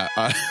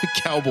a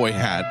cowboy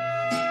hat,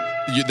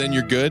 then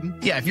you're good?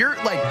 Yeah, if you're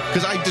like...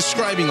 Because I'm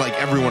describing like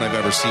everyone I've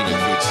ever seen in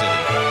Food City.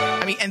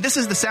 I mean, and this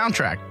is the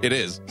soundtrack. It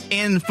is.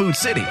 In Food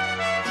City.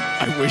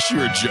 I wish you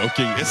were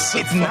joking.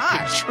 It's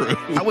not true.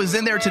 I was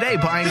in there today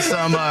buying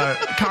some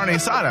carne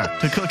asada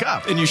to cook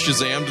up. And you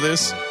Shazammed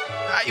this?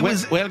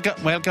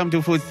 Welcome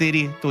to Food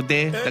City.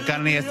 Today, the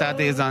carne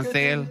asada is on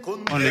sale.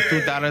 Only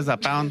 $2 a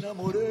pound.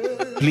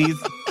 Please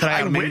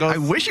try our mangoes. I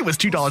wish it was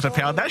 $2 a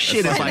pound. That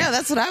shit is like... I know,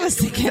 that's what I was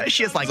thinking. That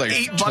shit's like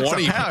 $8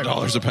 a pound.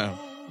 $20 a pound.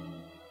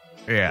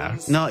 Yeah.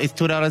 No, it's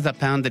 $2 a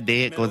pound the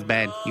day it goes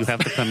bad. You have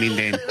to come in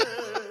then.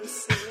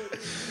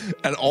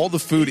 And all the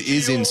food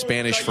is in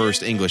Spanish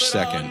first, English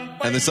second.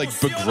 And it's like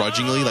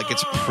begrudgingly, like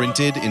it's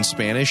printed in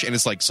Spanish, and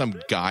it's like some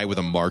guy with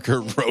a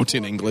marker wrote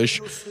in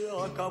English.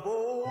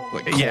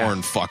 Like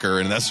corn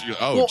fucker, and that's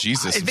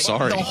Jesus, I'm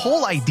sorry. The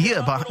whole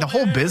idea, the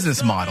whole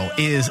business model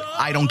is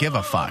I don't give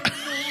a fuck.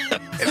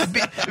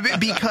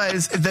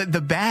 Because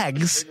the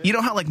bags, you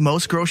know how like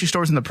most grocery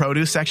stores in the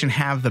produce section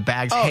have the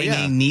bags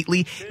hanging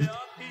neatly?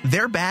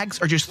 Their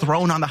bags are just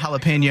thrown on the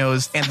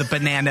jalapenos and the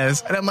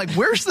bananas. And I'm like,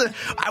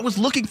 I was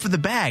looking for the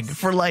bag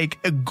for like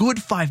a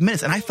good 5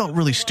 minutes, and I felt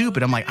really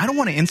stupid. I'm like, I don't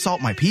want to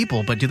insult my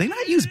people, but do they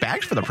not use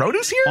bags for the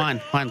produce here? Juan,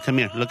 come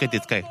here. Look at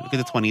this guy. Look at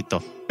this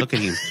Juanito. Look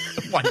at him.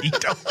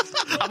 Juanito.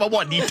 I'm a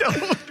Juanito.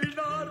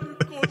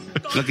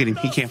 Look at him.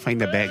 He can't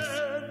find the bags.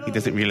 He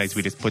doesn't realize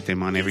we just put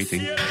them on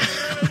everything.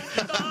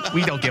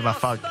 We don't give a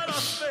fuck.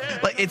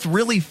 Like, it's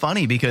really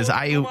funny because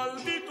I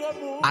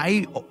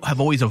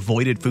have always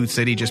avoided Food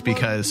City just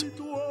because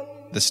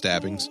the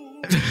stabbings.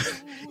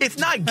 It's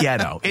not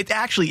ghetto. It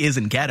actually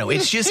isn't ghetto.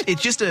 It's just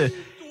a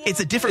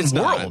different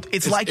world.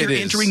 It's like you're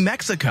entering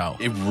Mexico.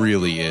 It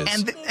really is.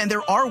 And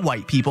there are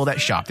white people that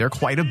shop there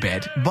quite a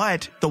bit,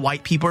 but the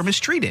white people are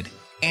mistreated,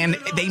 and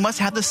they must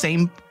have the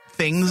same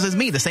things as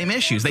me, the same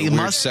issues. They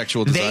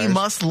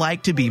must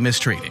like to be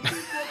mistreated.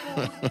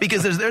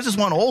 Because there's this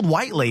one old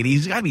white lady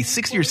who's got to be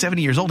 60 or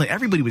 70 years old, and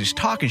everybody was just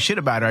talking shit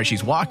about her as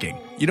she's walking.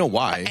 You know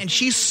why? And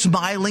she's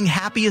smiling,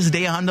 happiest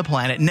day on the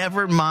planet.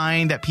 Never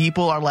mind that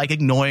people are like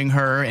ignoring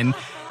her. And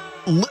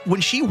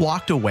when she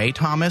walked away,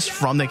 Thomas,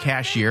 from the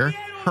cashier,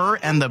 her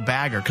and the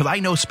bagger, because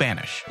I know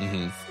Spanish.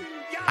 Mm-hmm.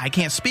 I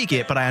can't speak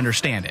it, but I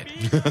understand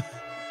it.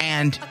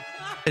 And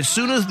as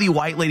soon as the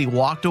white lady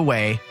walked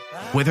away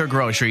with her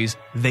groceries,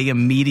 they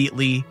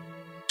immediately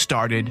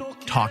started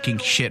talking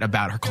shit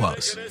about her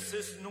clothes.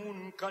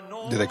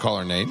 Do they call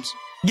her names?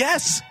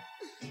 Yes.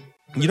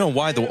 You know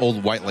why the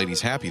old white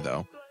lady's happy,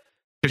 though?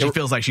 Because she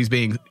feels like she's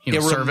being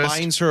serviced. It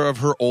reminds her of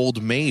her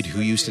old maid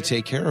who used to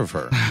take care of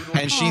her.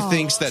 And she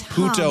thinks that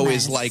Puto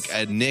is like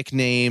a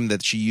nickname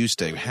that she used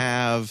to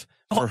have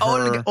for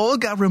her.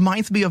 Olga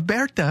reminds me of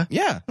Berta.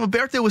 Yeah. Well,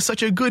 Berta was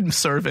such a good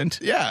servant.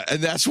 Yeah,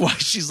 and that's why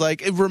she's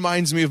like, it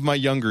reminds me of my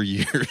younger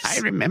years. I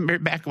remember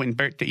back when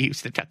Berta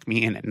used to tuck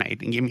me in at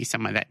night and give me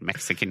some of that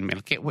Mexican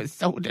milk. It was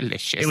so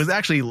delicious. It was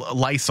actually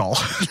Lysol.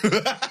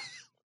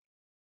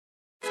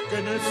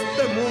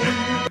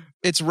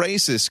 It's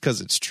racist because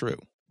it's true.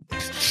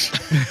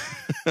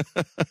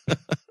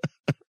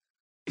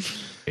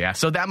 Yeah,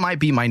 so that might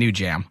be my new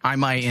jam. I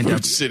might end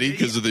Food City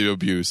because of the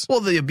abuse. Well,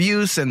 the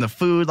abuse and the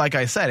food, like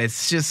I said,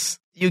 it's just,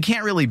 you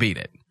can't really beat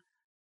it.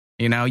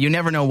 You know, you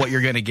never know what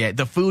you're going to get.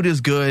 The food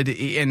is good,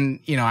 and,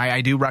 you know, I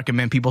do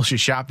recommend people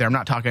should shop there. I'm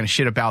not talking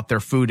shit about their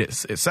food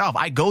itself.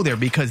 I go there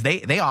because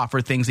they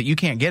offer things that you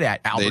can't get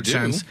at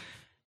Albertsons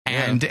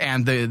and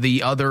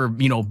the other,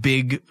 you know,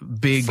 big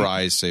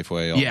Fry's,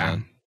 Safeway, all that.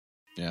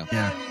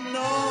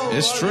 Yeah.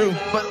 It's true.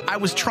 But I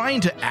was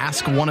trying to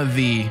ask one of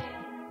the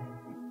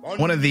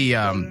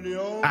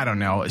I don't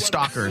know,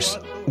 stalkers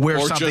where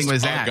or something just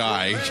was a at.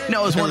 guy.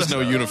 No, it was there one was of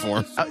no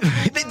uniform.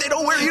 They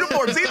don't wear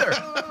uniforms either.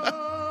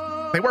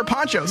 They wear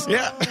ponchos.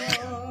 Yeah.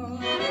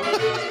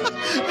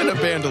 And a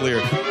bandolier.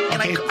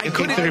 And Okay,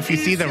 so if you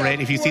see the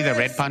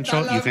red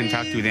poncho, you can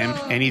talk to them.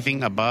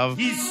 Anything above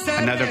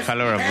another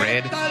color of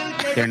red,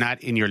 they're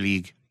not in your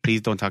league.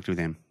 Please don't talk to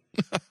them.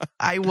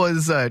 I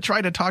was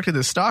trying to talk to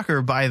the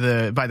stalker by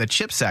the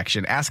chip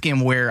section, asking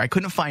him where I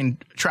couldn't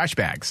find trash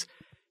bags,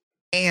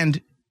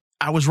 and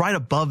I was right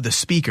above the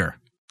speaker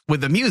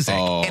with the music,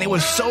 and it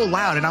was so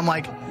loud, and I'm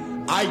like,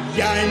 hello,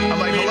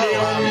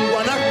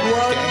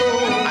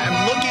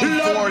 I'm looking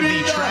for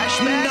the trash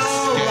bags.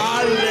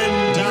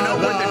 Do you know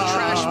where the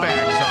trash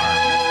bags are?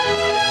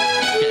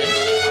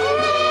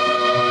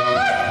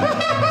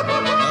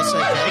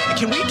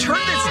 Can we turn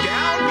this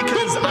down?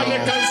 Because I'm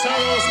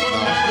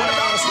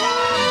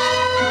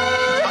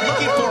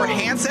looking for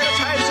hand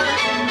sanitizer.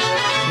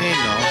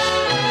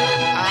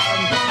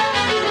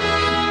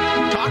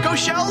 Taco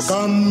shells?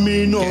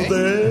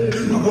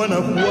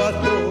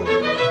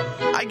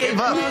 I gave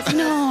up.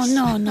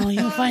 No.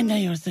 You find that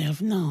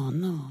yourself. No.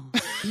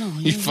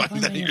 You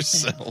find that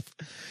yourself.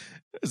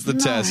 It's the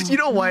test. You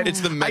know what?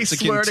 It's the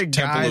Mexican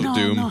temple of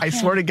doom. I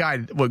swear to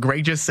God, what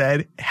Greg just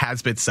said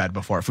has been said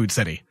before at Food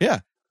City.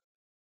 Yeah.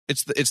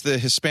 It's the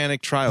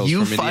Hispanic trials.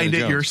 You from find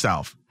Indiana it Jones.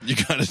 yourself. You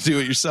got to do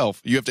it yourself.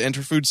 You have to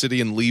enter Food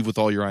City and leave with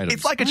all your items.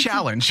 It's like a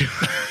challenge.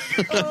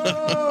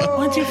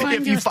 Once you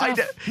find your stuff,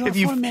 if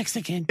you're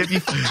Mexican. If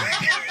you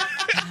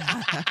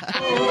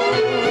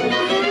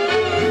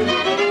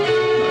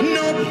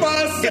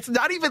It's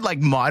not even like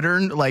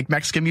modern like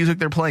Mexican music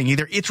they're playing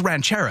either. It's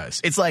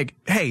rancheras. It's like,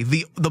 hey,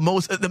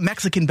 the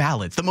Mexican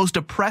ballads, the most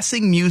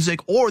depressing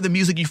music or the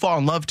music you fall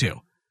in love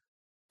to.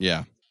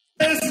 Yeah.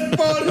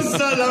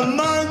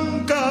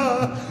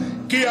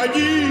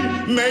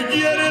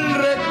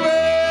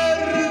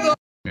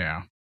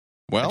 Yeah.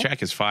 Well, the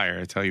track is fire.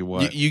 I tell you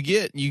what.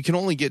 You can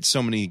only get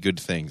so many good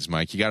things,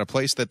 Mike. You got a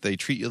place that they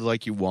treat you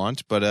like you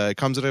want, but it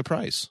comes at a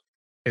price.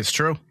 It's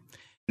true.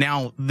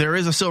 Now, there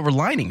is a silver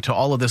lining to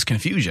all of this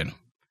confusion.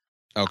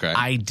 Okay.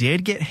 I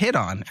did get hit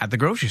on at the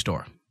grocery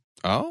store.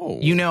 Oh.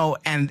 You know,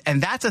 and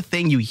that's a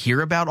thing you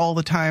hear about all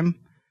the time.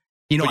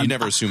 You know, but you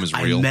never assume is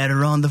real. I met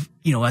her on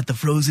at the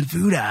frozen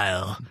food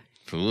aisle.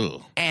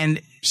 Ugh.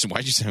 And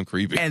why'd you sound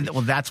creepy? And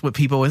well, that's what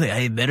people would say.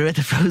 I met her at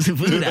the frozen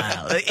food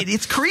aisle.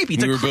 It's creepy.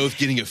 We were both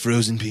getting a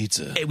frozen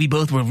pizza. We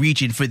both were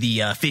reaching for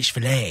the fish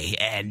fillet,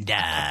 and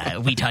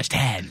we touched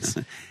hands.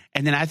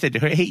 And then I said to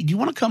her, hey, do you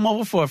want to come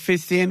over for a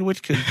fish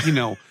sandwich? Because,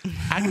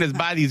 I can just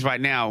buy these right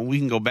now, and we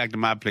can go back to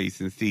my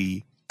place and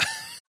see.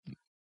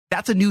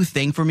 That's a new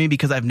thing for me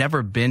because I've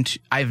never been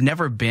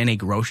a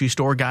grocery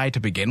store guy to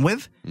begin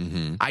with.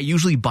 Mm-hmm. I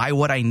usually buy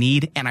what I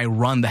need and I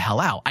run the hell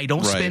out. I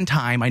don't spend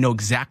time. I know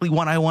exactly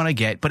what I want to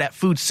get. But at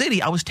Food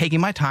City, I was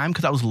taking my time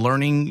because I was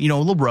learning,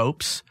 the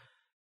ropes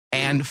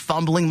and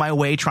fumbling my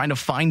way, trying to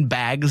find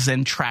bags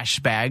and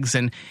trash bags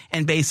and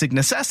basic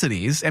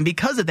necessities. And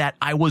because of that,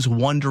 I was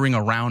wandering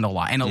around a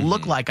lot and it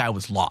looked like I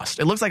was lost.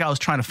 It looks like I was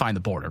trying to find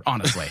the border,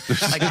 honestly.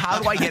 Like, how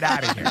do I get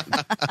out of here?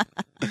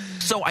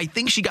 So I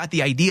think she got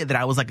the idea that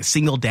I was like a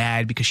single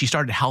dad because she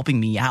started helping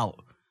me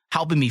out,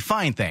 helping me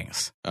find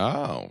things.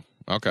 Oh,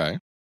 okay.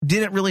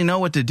 Didn't really know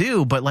what to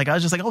do, but I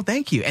was just like, oh,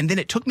 thank you. And then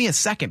it took me a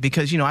second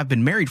because, I've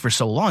been married for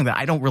so long that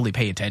I don't really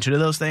pay attention to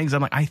those things.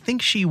 I'm like, I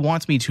think she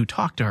wants me to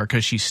talk to her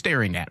because she's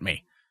staring at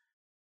me.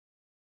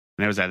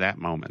 And it was at that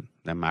moment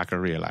that Micah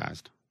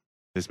realized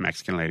this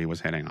Mexican lady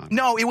was hitting on.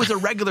 No, it was a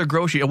regular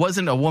grocery. It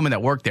wasn't a woman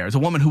that worked there. It was a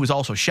woman who was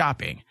also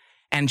shopping.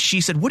 And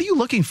she said, what are you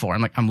looking for?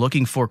 I'm like, I'm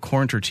looking for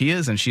corn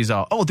tortillas. And she's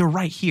all, oh, they're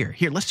right here.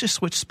 Here, let's just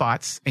switch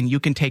spots and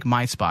you can take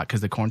my spot because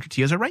the corn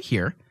tortillas are right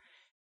here.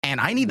 And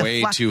I need way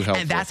the flour. Too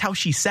helpful. And that's how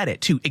she said it,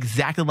 too,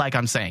 exactly like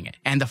I'm saying it.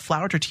 And the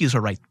flour tortillas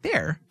are right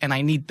there, and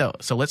I need those.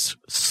 So let's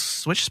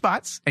switch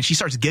spots. And she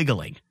starts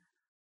giggling.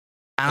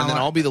 And then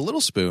I'll be the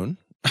little spoon.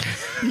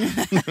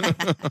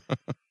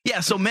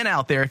 Yeah, so men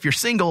out there, if you're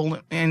single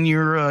and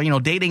your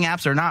dating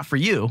apps are not for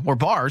you or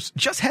bars,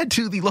 just head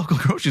to the local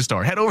grocery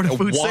store. Head over to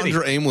Food City.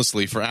 Wander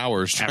aimlessly for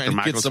hours trying After to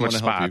Michael get someone to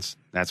switched help spots,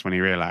 that's when he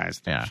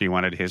realized she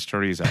wanted his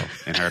chorizo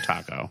in her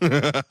taco.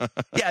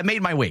 Yeah, it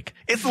made my week.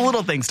 It's the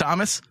little things,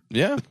 Thomas.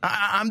 Yeah.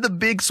 I'm the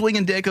big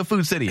swinging dick of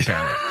Food City,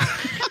 apparently.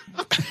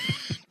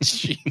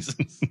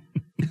 Jesus.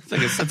 It's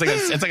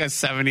like a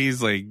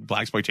 70s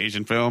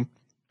blaxploitation film.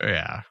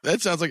 Yeah.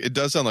 That sounds like, it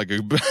does sound like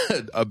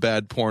a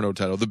bad porno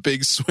title. The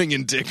Big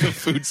Swinging Dick of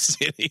Food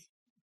City.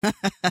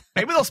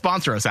 Maybe they'll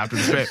sponsor us after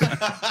this bit.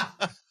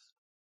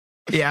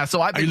 Yeah,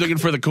 so Are you looking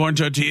for the corn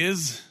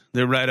tortillas?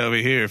 They're right over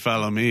here.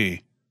 Follow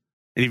me.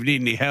 And if you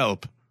need any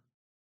help,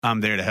 I'm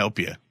there to help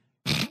you.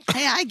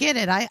 Hey, I get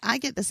it. I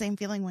get the same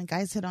feeling when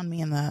guys hit on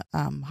me in the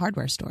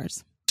hardware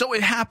stores. So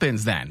it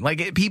happens then.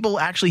 People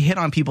actually hit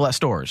on people at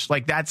stores.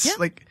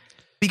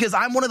 Because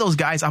I'm one of those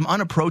guys, I'm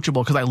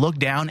unapproachable because I look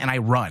down and I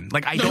run.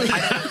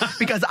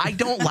 Because I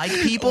don't like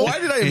people. Why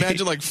did I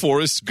imagine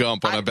Forrest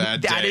Gump on a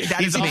bad day?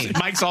 That is me.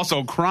 Mike's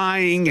also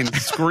crying and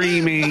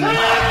screaming.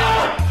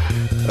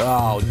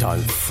 Oh, don't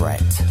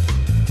fret.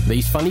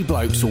 These funny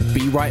blokes will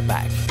be right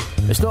back.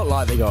 It's not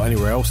like they got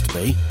anywhere else to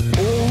be.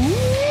 Ooh.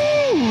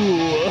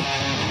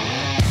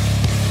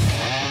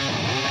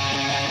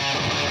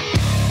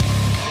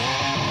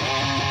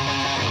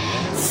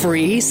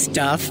 Free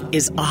stuff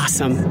is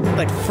awesome,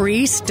 but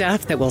free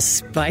stuff that will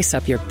spice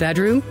up your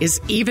bedroom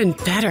is even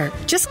better.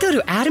 Just go to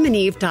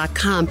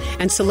adamandeve.com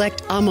and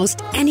select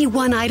almost any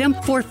one item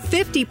for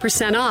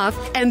 50% off,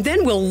 and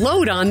then we'll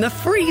load on the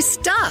free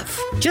stuff.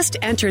 Just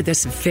enter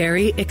this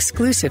very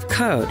exclusive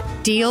code,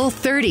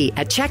 DEAL30,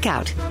 at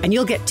checkout, and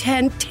you'll get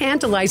 10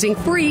 tantalizing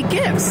free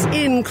gifts,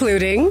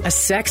 including a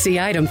sexy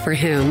item for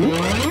him,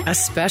 a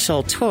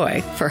special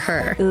toy for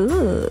her,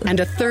 and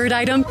a third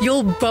item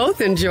you'll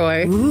both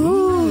enjoy.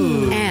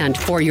 And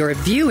for your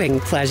viewing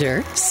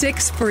pleasure,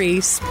 6 free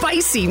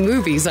spicy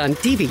movies on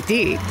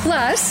DVD.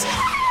 Plus,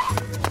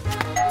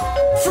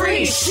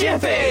 free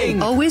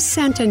shipping! Always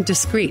sent in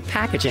discreet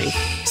packaging.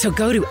 So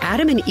go to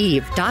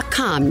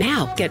adamandeve.com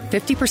now. Get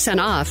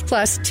 50% off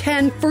plus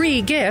 10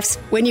 free gifts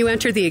when you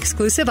enter the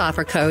exclusive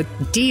offer code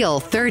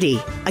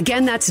DEAL30.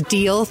 Again, that's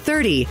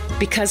DEAL30,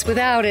 because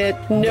without it,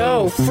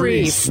 no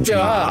free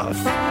stuff.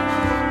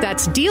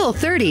 That's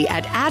DEAL30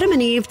 at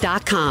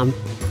adamandeve.com.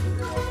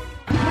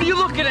 What are you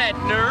looking at,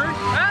 nerd?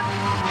 Huh?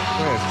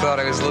 I thought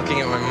I was looking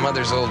at my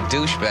mother's old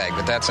douchebag,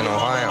 but that's in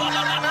Ohio.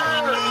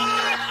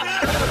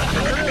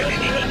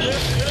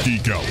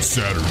 Geek Out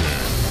Saturday.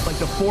 Like,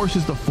 the Force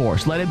is the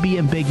Force. Let it be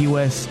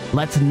ambiguous.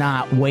 Let's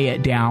not weigh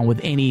it down with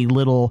any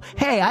little,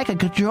 hey, I can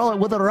control it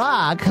with a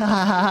rock.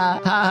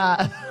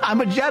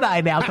 I'm a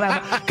Jedi now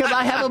because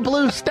I have a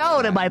blue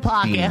stone in my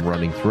pocket.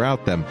 Running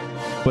throughout them.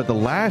 But the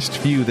last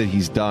few that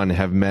he's done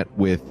have met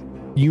with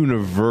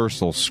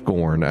universal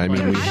scorn. I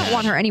mean, I don't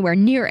want her anywhere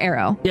near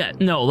Arrow. Yeah,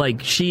 no,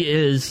 like, she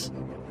is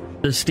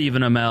the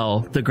Stephen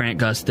Amell, the Grant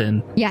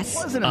Gustin. Yes. He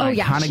wasn't an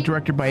iconic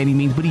director by any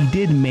means, but he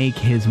did make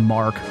his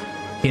mark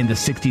in the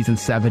 60s and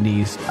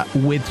 70s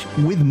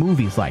with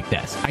movies like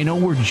this. I know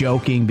we're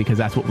joking because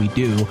that's what we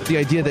do. The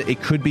idea that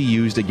it could be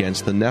used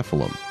against the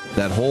Nephilim.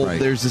 That whole,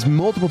 there's this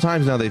multiple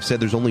times now they've said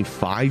there's only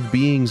 5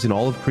 beings in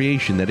all of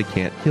creation that it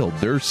can't kill.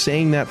 They're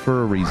saying that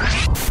for a reason.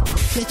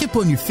 Catch up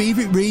on your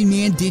favorite Rain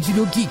Man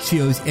digital geek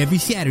shows every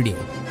Saturday.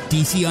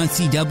 DC on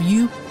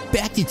CW,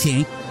 Back to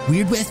Tank,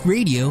 Weird West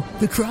Radio,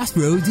 The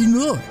Crossroads, and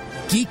more.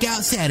 Geek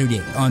Out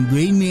Saturday on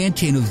Rain Man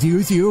Channel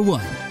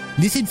 001.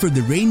 Listen from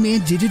the Rain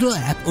Man digital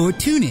app or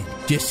tune in.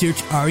 Just search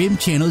RM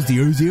Channel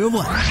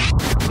 001.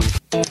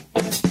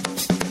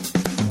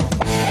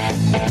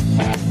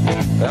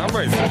 I'm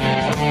ready.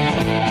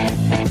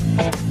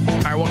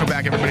 All right, welcome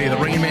back, everybody, to the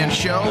Rain Man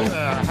Show.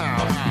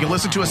 You can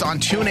listen to us on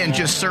TuneIn.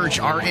 Just search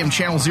RM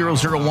Channel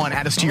 001.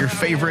 Add us to your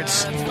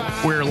favorites.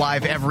 We're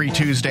live every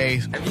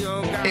Tuesday,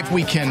 if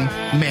we can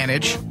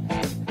manage.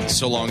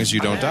 So long as you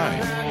don't die.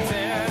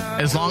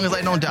 As long as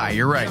I don't die.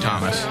 You're right,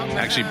 Thomas.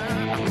 Actually,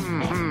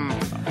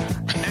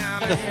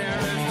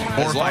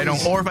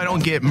 or if I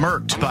don't get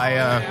murked by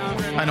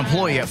an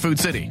employee at Food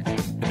City.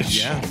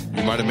 Yeah,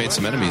 you might have made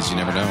some enemies. You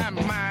never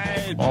know.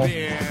 Well,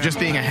 just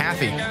being a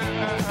happy.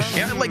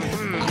 Yeah, like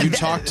you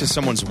talk to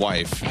someone's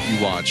wife,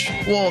 you watch.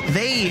 Well,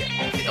 they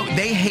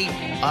hate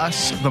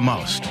us the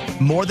most,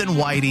 more than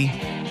Whitey.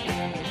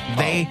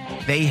 They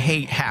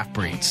hate half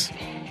breeds.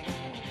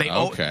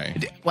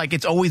 Like,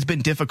 it's always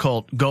been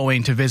difficult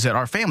going to visit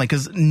our family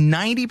because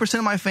 90%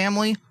 of my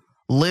family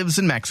lives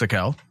in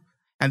Mexico,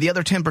 and the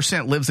other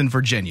 10% lives in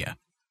Virginia.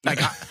 Like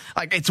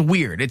it's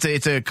weird.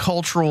 It's a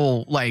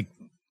cultural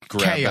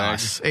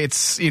chaos. Bag.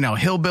 It's,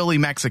 hillbilly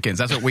Mexicans.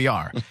 That's what we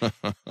are.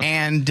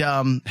 And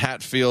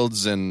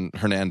Hatfields and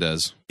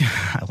Hernandez.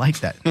 I like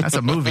that. That's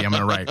a movie I'm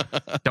going to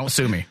write. Don't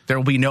sue me. There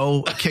will be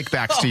no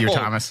kickbacks to you,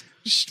 Thomas.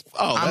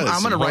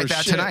 I'm going to write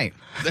that tonight.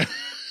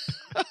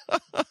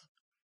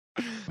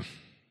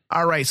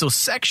 All right, so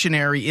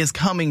Sextionary is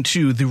coming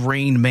to the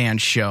Rain Man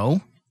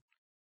Show.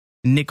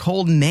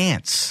 Nicole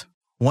Nance,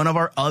 one of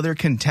our other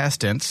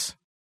contestants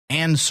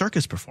and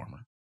circus performer.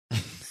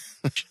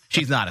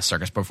 She's not a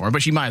circus performer,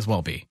 but she might as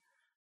well be.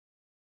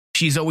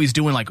 She's always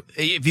doing,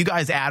 if you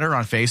guys add her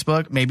on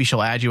Facebook, maybe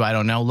she'll add you. I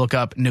don't know. Look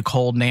up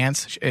Nicole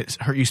Nance.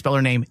 You spell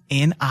her name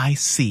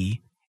Nichol.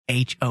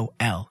 She's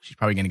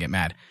probably going to get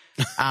mad.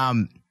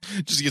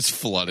 Just gets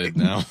flooded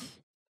now.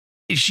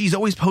 She's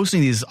always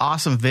posting these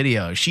awesome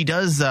videos. She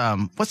does,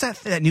 what's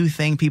that new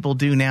thing people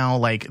do now?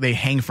 Like, they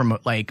hang from,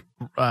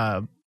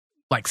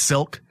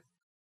 silk.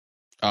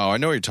 Oh, I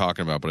know what you're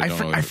talking about, but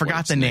I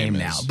forgot the name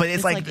now. But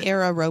it's like air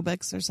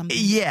aerobics or something.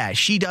 Yeah,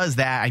 she does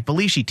that. I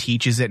believe she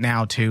teaches it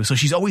now too. So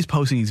she's always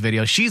posting these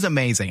videos. She's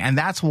amazing, and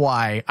that's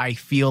why I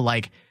feel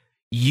like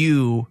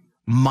you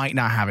might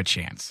not have a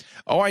chance.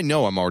 Oh, I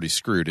know I'm already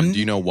screwed. And do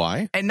you know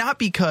why? And not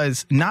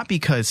because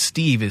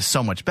Steve is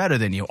so much better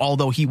than you,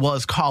 although he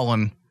was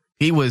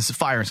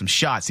firing some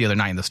shots the other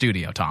night in the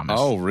studio, Thomas.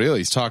 Oh, really?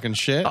 He's talking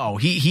shit? Oh,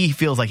 he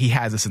feels like he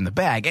has this in the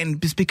bag,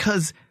 and it's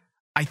because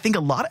I think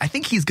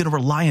he's going to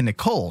rely on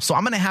Nicole, so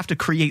I'm going to have to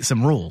create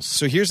some rules.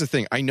 So here's the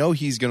thing. I know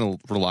he's going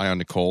to rely on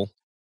Nicole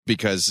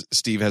because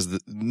Steve has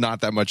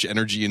not that much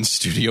energy in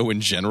studio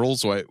in general.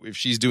 So if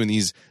she's doing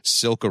these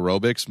silk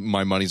aerobics,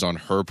 my money's on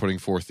her putting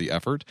forth the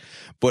effort.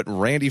 But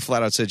Randy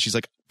flat out said, she's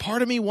like,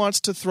 part of me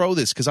wants to throw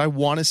this because I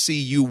want to see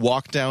you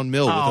walk down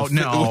Mill with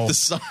the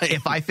sign.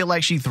 If I feel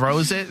like she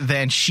throws it,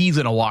 then she's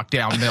gonna walk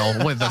down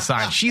Mill with the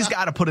sign. She's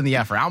got to put in the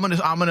effort. I'm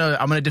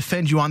gonna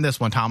defend you on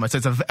this one, Thomas.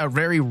 It's a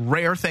very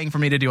rare thing for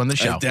me to do on the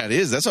show.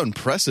 That's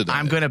unprecedented.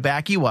 I'm gonna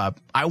back you up.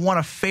 I want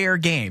a fair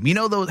game. You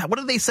know those? What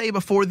did they say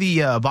before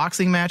the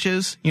boxing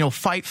matches? You know,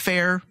 fight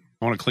fair.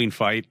 I want a clean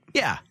fight.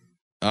 Yeah.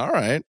 All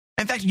right.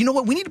 In fact, you know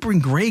what? We need to bring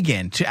Greg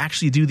in to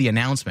actually do the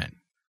announcement.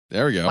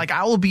 There we go. Like,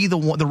 I will be the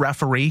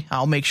referee.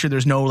 I'll make sure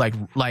there's no like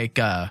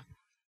eye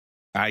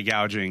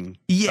gouging.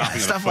 Yeah,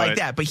 stuff like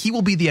that. But he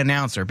will be the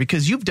announcer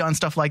because you've done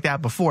stuff like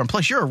that before. And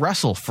plus, you're a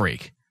wrestling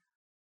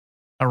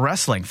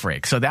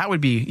freak. So that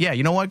would be,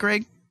 you know what,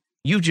 Greg?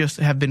 You just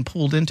have been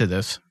pulled into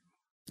this.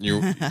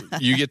 You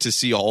get to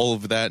see all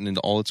of that and in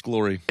all its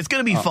glory. It's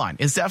going to be fun.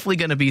 It's definitely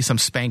going to be some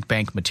spank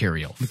bank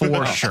material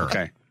for sure.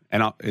 Okay.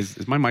 And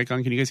is my mic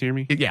on? Can you guys hear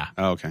me? Yeah.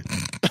 Oh, okay.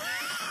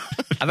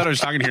 I thought I was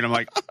talking here, and I'm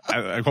like,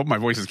 I hope my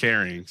voice is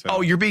carrying. So.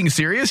 Oh, you're being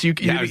serious? I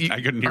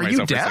couldn't hear are myself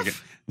you deaf? for a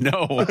second.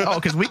 No. Oh,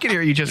 because we can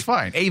hear you just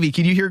fine. Avi,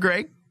 can you hear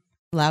Greg?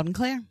 Loud and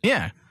clear.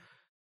 Yeah.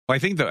 Well, I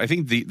think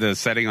the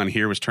setting on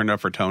here was turned up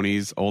for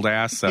Tony's old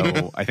ass,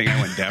 so I think I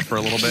went deaf for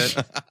a little bit.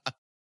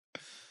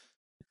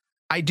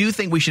 I do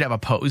think we should have a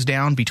pose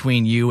down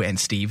between you and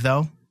Steve,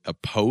 though. A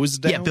pose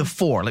down? Yeah,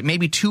 before, like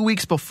maybe 2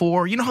 weeks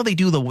before. You know how they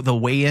do the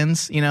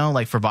weigh-ins,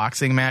 like for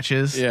boxing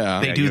matches?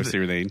 Yeah. They do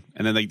UFC,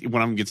 and then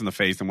one of them gets in the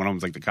face, and one of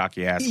them's like the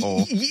cocky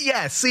asshole.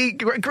 Yeah, see,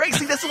 Greg,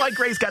 this is why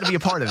Greg's got to be a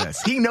part of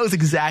this. He knows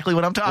exactly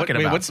what I'm talking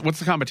about. What's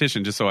the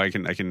competition, just so I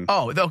can...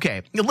 Oh,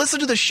 okay. Listen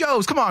to the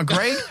shows. Come on,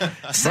 Greg.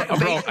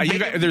 Bro,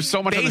 there's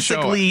so much on the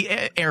show.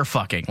 Basically, air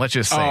fucking, let's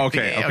just say. Oh,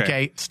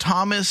 okay.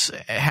 Thomas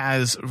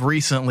has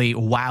recently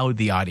wowed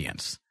the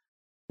audience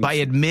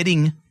by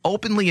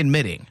openly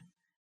admitting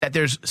that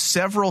there's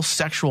several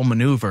sexual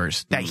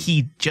maneuvers that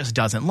he just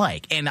doesn't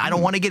like. And I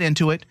don't want to get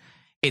into it.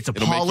 It's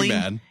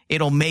appalling.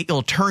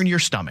 It'll turn your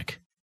stomach.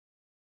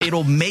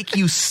 It'll make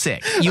you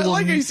sick. I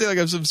like how you say like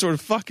I'm some sort of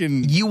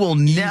fucking You will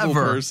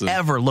never, person.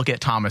 ever look at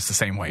Thomas the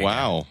same way.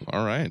 Wow.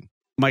 All right.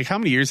 Mike, how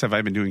many years have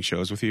I been doing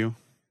shows with you?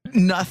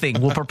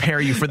 Nothing will prepare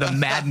you for the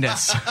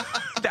madness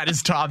that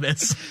is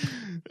Thomas.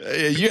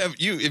 If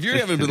you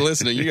haven't been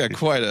listening, you got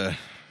quite a...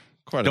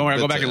 Don't worry,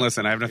 I'll go back and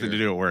listen. I have nothing to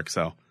do at work,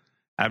 so...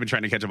 I've been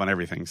trying to catch up on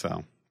everything,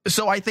 so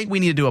I think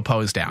we need to do a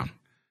pose down,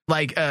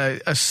 like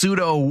a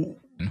pseudo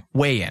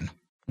weigh-in,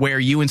 where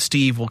you and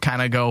Steve will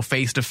kind of go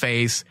face to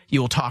face.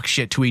 You'll talk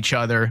shit to each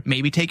other.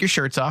 Maybe take your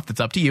shirts off. That's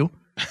up to you.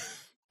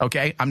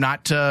 Okay, I'm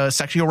not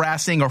sexually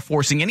harassing or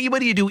forcing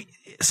anybody to do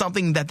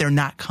something that they're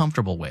not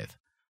comfortable with.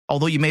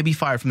 Although you may be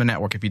fired from the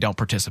network if you don't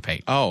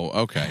participate.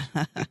 Oh, okay.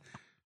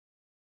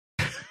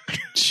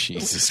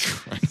 Jesus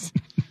Christ.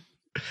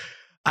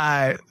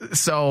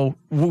 So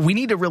we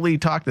need to really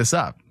talk this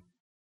up.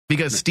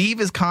 Because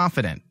Steve is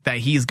confident that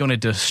he's going to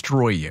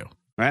destroy you.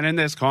 And in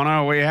this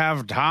corner, we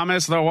have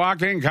Thomas the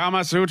Walking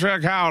Kama Sutra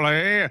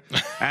Cowley.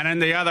 And in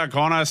the other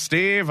corner,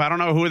 Steve. I don't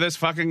know who this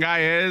fucking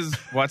guy is.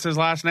 What's his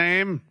last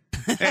name?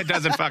 It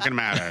doesn't fucking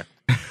matter.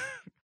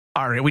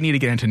 All right, we need to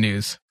get into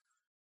news.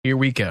 Here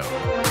we go.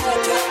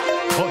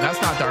 Oh,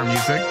 that's not our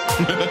music.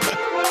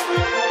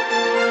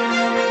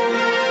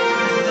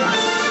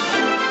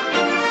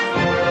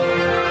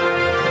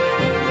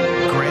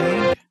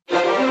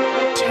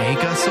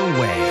 Take us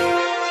away.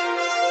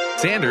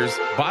 Sanders,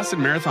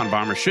 Boston Marathon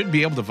bomber, should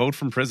be able to vote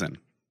from prison.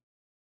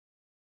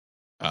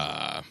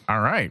 All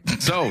right.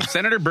 So,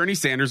 Senator Bernie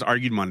Sanders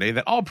argued Monday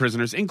that all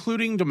prisoners,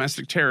 including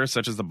domestic terrorists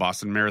such as the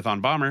Boston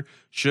Marathon bomber,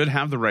 should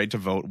have the right to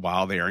vote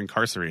while they are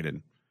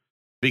incarcerated.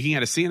 Speaking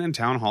at a CNN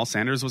town hall,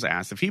 Sanders was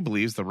asked if he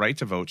believes the right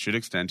to vote should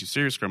extend to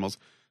serious criminals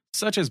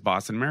such as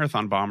Boston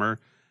Marathon bomber,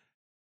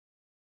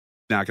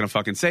 not going to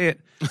fucking say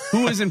it,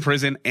 who is in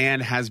prison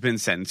and has been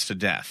sentenced to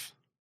death.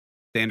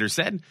 Sanders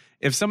said,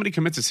 if somebody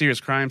commits a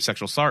serious crime,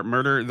 sexual assault,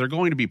 murder, they're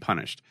going to be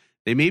punished.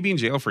 They may be in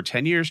jail for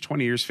 10 years,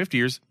 20 years, 50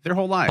 years, their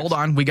whole lives. Hold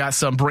on. We got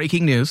some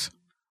breaking news.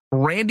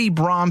 Randy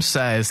Brom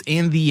says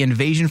in the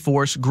Invasion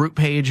Force group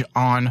page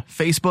on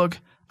Facebook,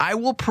 I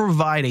will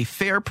provide a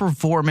fair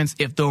performance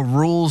if the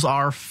rules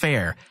are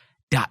fair. ...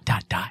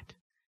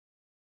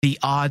 The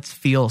odds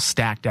feel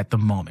stacked at the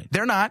moment.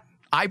 They're not.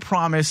 I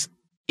promise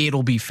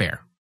it'll be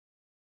fair.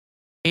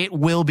 It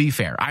will be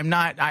fair. I'm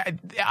not.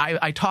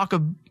 I talk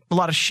a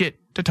lot of shit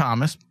to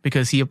Thomas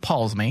because he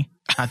appalls me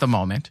at the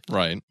moment.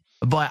 Right.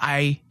 But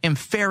I am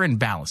fair and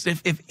balanced.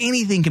 If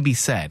anything can be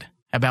said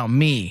about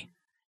me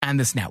and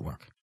this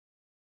network,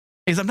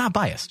 is I'm not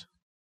biased.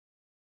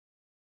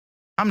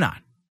 I'm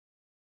not.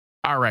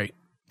 All right.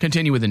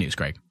 Continue with the news,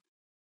 Greg.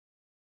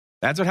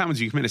 That's what happens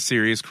when you commit a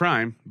serious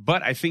crime.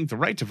 But I think the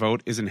right to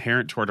vote is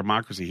inherent to our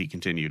democracy, he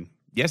continued.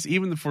 Yes,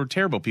 even for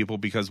terrible people,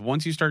 because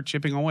once you start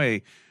chipping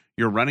away,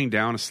 you're running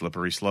down a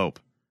slippery slope.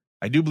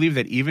 I do believe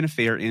that even if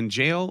they are in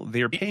jail,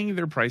 they are paying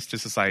their price to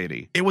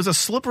society. It was a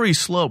slippery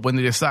slope when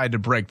they decided to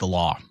break the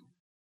law.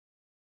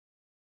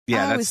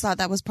 Yeah, I always thought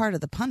that was part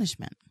of the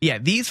punishment. Yeah,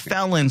 these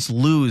felons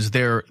lose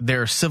their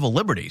civil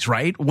liberties,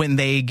 right? When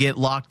they get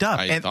locked up.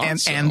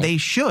 And they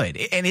should.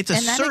 And it's a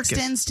circus. And that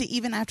extends to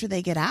even after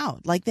they get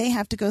out. Like, they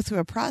have to go through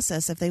a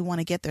process if they want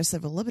to get their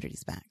civil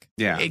liberties back.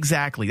 Yeah.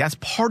 Exactly. That's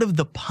part of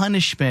the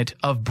punishment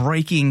of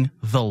breaking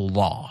the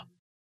law.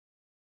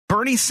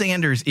 Bernie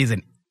Sanders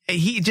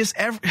he just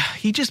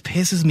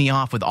pisses me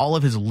off with all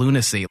of his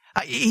lunacy.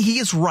 He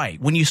is right.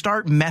 When you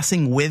start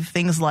messing with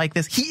things like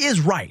this, he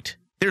is right.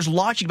 There's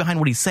logic behind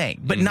what he's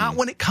saying, but not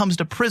when it comes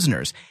to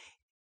prisoners.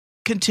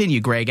 Continue,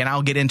 Greg, and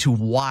I'll get into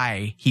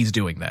why he's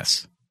doing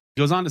this.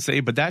 He goes on to say,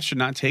 but that should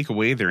not take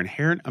away their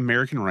inherent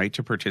American right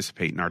to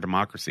participate in our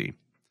democracy.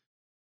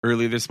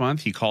 Earlier this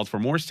month, he called for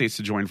more states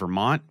to join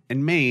Vermont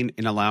and Maine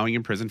in allowing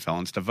imprisoned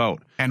felons to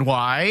vote. And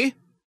why?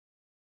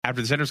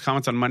 After the senator's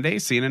comments on Monday,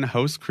 CNN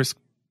host Chris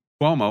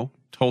Cuomo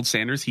told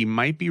Sanders he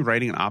might be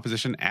writing an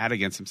opposition ad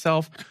against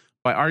himself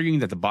by arguing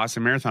that the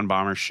Boston Marathon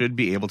bomber should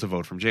be able to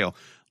vote from jail.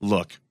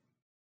 Look,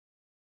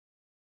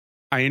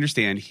 I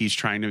understand he's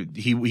trying to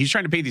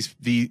pay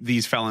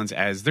these felons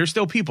as they're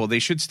still people. They're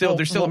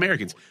still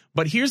Americans.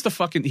 But here's the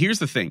thing. Here's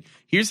the thing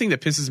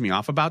that pisses me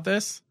off about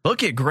this.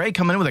 Look at Greg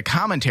coming in with a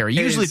commentary.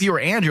 Usually if you were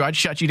Andrew, I'd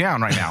shut you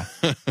down right now.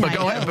 But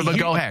go ahead.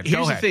 Go ahead.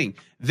 Here's the thing.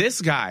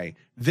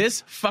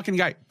 This fucking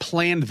guy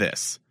planned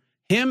this.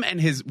 Him and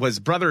his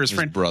brother, his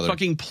friend,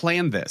 fucking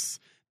planned this.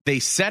 They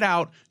set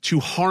out to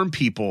harm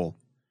people.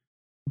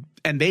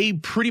 And they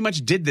pretty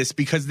much did this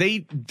because they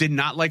did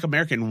not like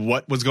America and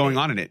what was going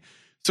on in it.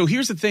 So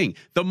here's the thing.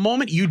 The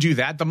moment you do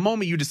that, the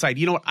moment you decide,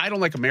 you know what, I don't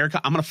like America,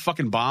 I'm going to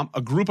fucking bomb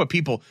a group of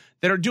people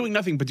that are doing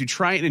nothing but to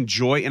try and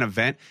enjoy an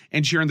event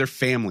and cheer on their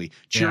family,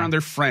 cheer on their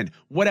friend,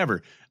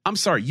 whatever. I'm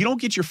sorry. You don't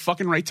get your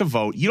fucking right to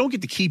vote. You don't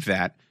get to keep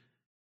that.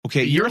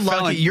 Okay, you're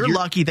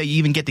lucky that you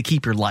even get to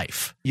keep your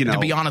life. You know, to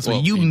be honest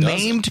with you,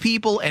 maimed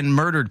people and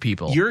murdered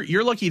people.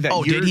 You're lucky that.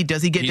 Oh,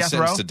 does he get death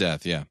row? To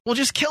death, yeah. Well,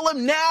 just kill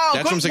him now.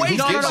 That's what I'm saying. Who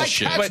gives a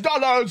shit?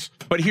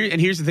 But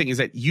here's the thing: is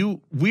that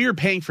we're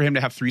paying for him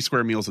to have 3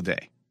 square meals a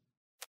day,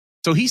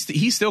 so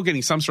he's still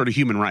getting some sort of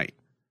human right.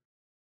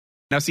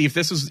 Now, see if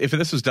this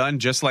was done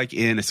just like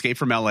in Escape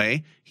from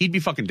L.A., he'd be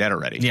fucking dead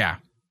already. Yeah,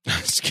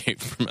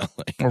 Escape from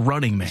L.A. or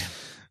Running Man.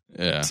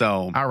 Yeah.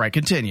 So all right,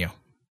 continue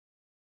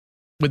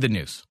with the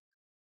news.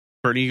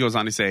 Bernie goes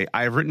on to say,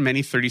 I have written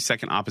many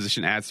 30-second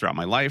opposition ads throughout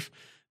my life.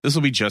 This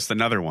will be just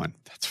another one.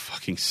 That's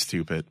fucking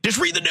stupid. Just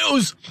read the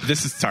news.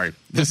 This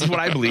is what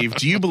I believe.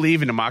 Do you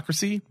believe in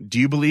democracy? Do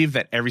you believe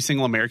that every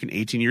single American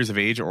 18 years of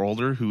age or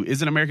older who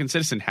is an American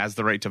citizen has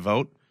the right to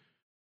vote?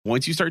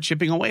 Once you start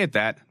chipping away at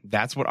that,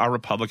 that's what our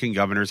Republican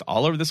governors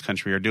all over this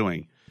country are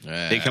doing.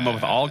 They come up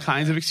with all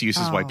kinds of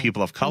excuses why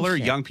people of color,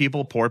 young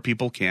people, poor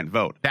people can't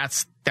vote.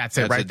 That's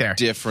it right there.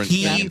 Different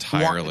thing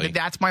entirely.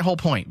 That's my whole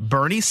point.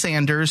 Bernie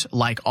Sanders,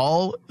 like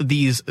all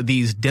these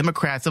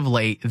Democrats of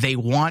late, they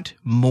want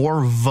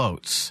more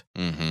votes.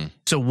 Mm-hmm.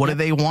 So what do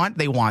they want?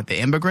 They want the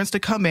immigrants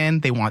to come in.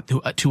 They want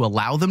to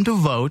allow them to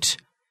vote.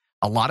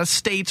 A lot of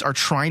states are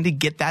trying to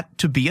get that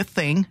to be a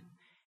thing.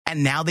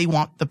 And now they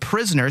want the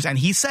prisoners. And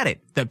he said it.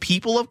 The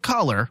people of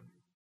color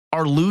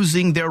are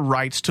losing their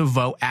rights to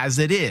vote as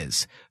it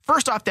is.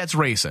 First off, that's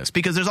racist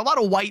because there's a lot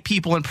of white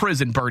people in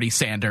prison, Bernie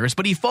Sanders,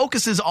 but he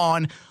focuses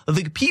on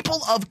the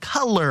people of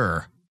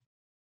color.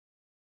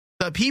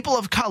 The people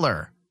of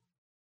color.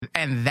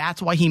 And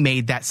that's why he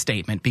made that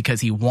statement,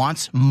 because he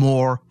wants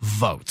more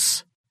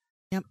votes.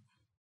 Yep.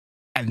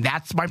 And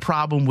that's my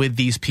problem with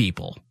these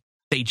people.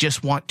 They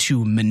just want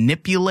to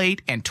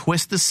manipulate and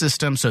twist the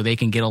system so they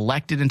can get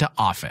elected into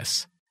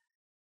office.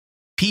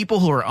 People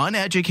who are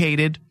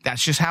uneducated,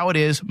 that's just how it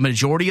is.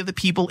 Majority of the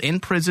people in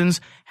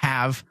prisons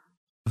have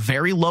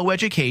very low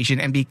education,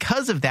 and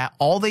because of that,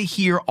 all they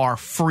hear are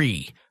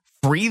free.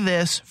 Free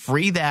this,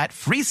 free that,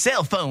 free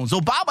cell phones.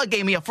 Obama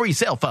gave me a free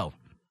cell phone.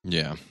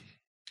 Yeah.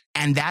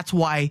 And that's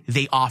why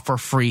they offer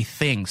free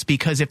things,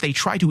 because if they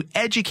try to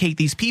educate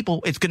these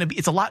people,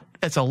 it's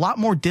a lot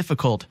more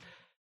difficult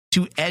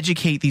to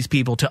educate these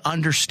people to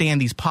understand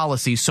these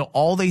policies. So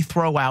all they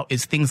throw out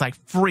is things like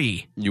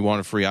free. You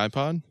want a free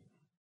iPod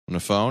and a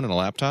phone and a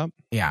laptop?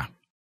 Yeah.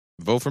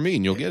 Vote for me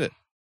and you'll get it.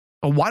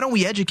 Well, why don't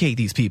we educate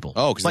these people?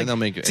 Oh, because then they'll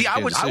make it. See, I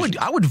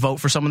would vote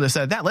for someone that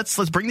said that. Let's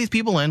bring these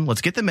people in.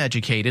 Let's get them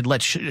educated.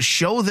 Let's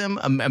show them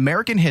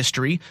American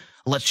history.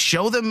 Let's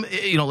show them,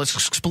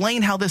 let's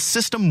explain how this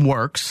system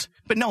works.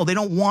 But no, they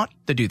don't want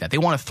to do that. They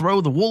want to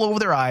throw the wool over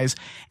their eyes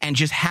and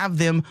just have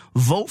them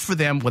vote for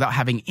them without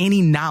having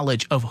any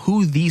knowledge of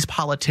who these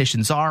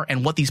politicians are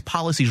and what these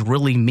policies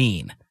really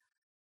mean.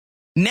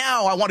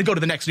 Now I want to go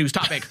to the next news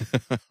topic.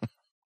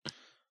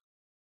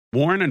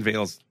 Warren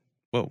unveils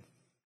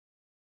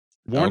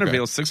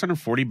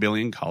 $640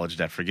 billion college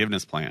debt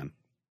forgiveness plan.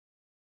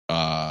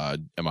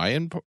 Am I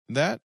in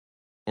that?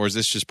 Or is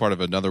this just part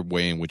of another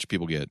way in which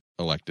people get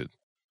elected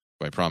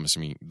by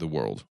promising me the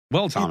world?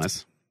 Well,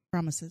 Thomas.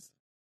 Promises.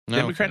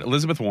 Democrat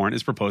Elizabeth Warren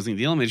is proposing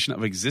the elimination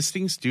of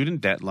existing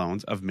student debt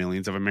loans of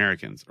millions of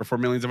Americans, or for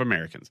millions of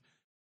Americans.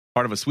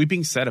 Part of a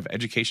sweeping set of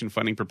education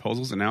funding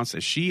proposals announced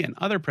as she and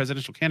other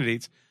presidential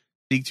candidates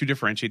seek to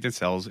differentiate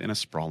themselves in a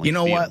sprawling You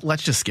know field. what?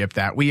 Let's just skip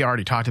that. We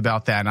already talked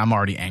about that, and I'm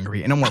already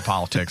angry. And no more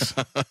politics.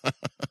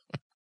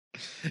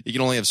 You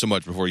can only have so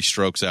much before he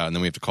strokes out, and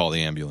then we have to call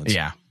the ambulance.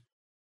 Yeah.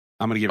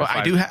 I'm going to give it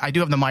 5. I do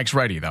have the mics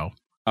ready, though.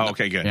 Oh,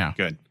 okay, good. Yeah.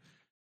 Good.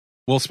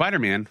 Will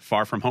Spider-Man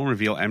Far From Home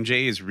reveal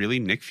MJ is really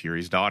Nick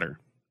Fury's daughter?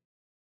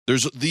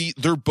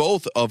 They're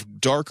both of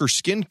darker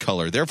skin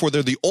color. Therefore,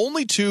 they're the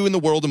only two in the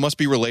world that must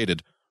be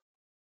related.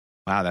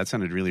 Wow, that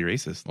sounded really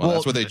racist. Well,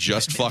 that's what they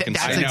just fucking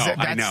said.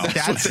 I know.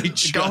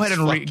 Go ahead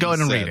and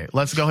read it.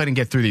 Let's go ahead and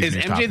get through these. Is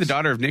MJ topics. the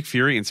daughter of Nick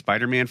Fury in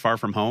Spider-Man Far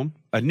From Home?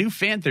 A new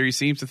fan theory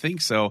seems to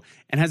think so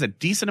and has a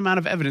decent amount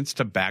of evidence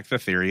to back the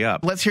theory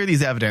up. Let's hear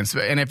these evidence.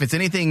 And if it's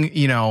anything,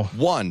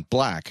 one,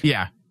 black.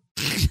 Yeah.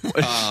 Two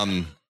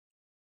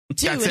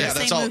in the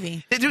same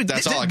movie. Dude,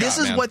 that's all I got, this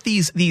is man. what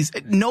these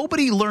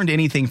nobody learned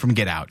anything from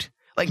Get Out.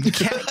 Like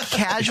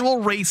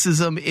casual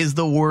racism is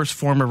the worst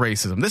form of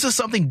racism. This is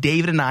something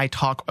David and I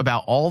talk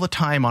about all the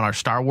time on our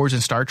Star Wars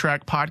and Star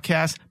Trek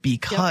podcast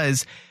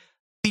because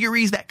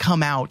theories that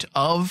come out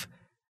of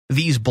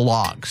these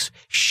blogs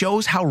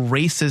shows how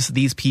racist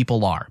these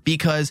people are.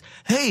 Because,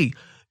 hey,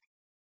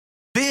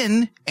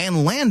 Finn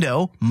and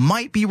Lando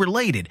might be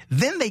related.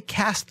 Then they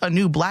cast a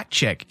new black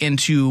chick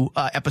into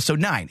episode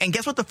 9. And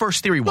guess what the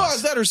first theory was? Oh,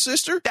 is that her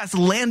sister? That's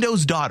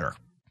Lando's daughter.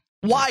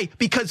 Why?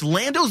 Because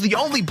Lando's the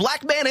only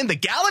black man in the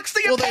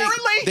galaxy,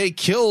 apparently? They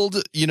killed,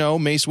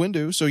 Mace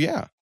Windu, so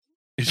yeah.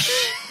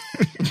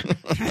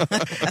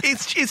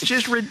 It's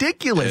just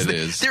ridiculous. It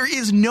is. There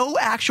is no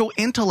actual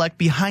intellect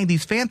behind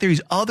these fan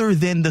theories other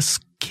than the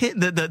skin,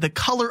 the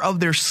color of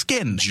their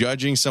skin.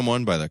 Judging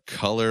someone by the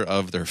color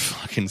of their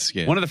fucking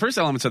skin. One of the first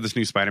elements of this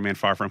new Spider-Man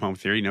Far From Home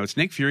theory notes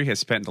Nick Fury has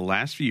spent the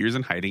last few years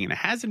in hiding and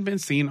hasn't been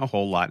seen a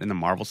whole lot in the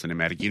Marvel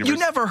Cinematic Universe. You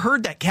never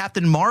heard that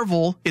Captain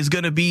Marvel is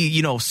going to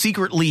be,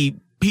 secretly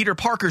Peter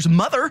Parker's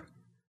mother.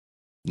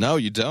 No,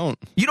 you don't.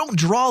 You don't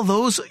draw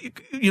those,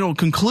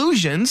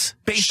 conclusions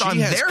based on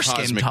their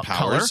skin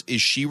color.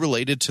 Is she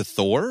related to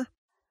Thor?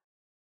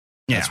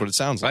 Yeah. That's what it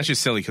sounds like. That's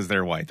just silly because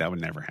they're white. That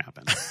would never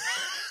happen.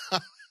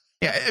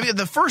 Yeah, I mean,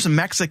 the first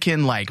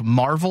Mexican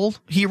Marvel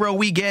hero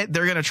we get,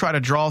 they're gonna try to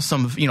draw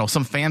some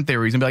fan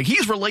theories and be like,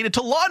 he's related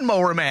to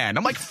Lawnmower Man.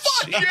 I'm like,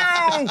 fuck you.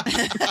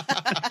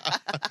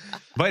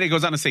 But it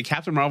goes on to say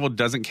Captain Marvel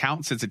doesn't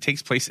count since it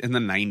takes place in the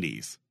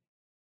 90s.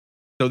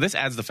 So this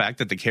adds the fact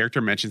that the character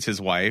mentions his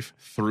wife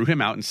threw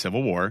him out in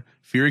Civil War.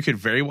 Fury could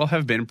very well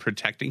have been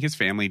protecting his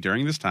family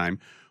during this time,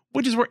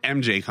 which is where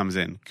MJ comes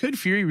in. Could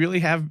Fury really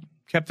have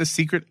kept this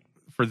secret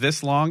for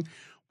this long?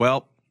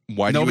 Well,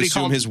 why do you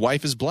assume his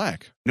wife is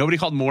black? Nobody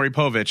called Maury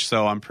Povich,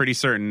 so I'm pretty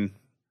certain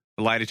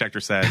the lie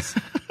detector says.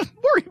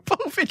 Maury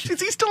Povich,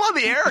 is he still on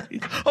the air?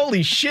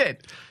 Holy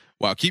shit.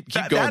 Wow, keep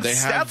going.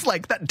 That's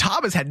like that.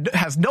 Thomas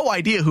has no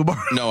idea who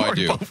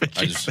Maury Povich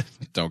I is. just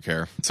don't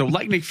care. So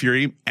like Nick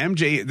Fury,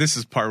 MJ, this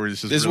is part where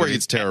this is where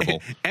it's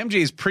terrible.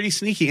 MJ is pretty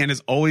sneaky and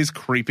is always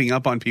creeping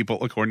up on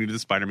people, according to the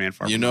Spider-Man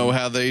Far From Home. You know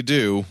how they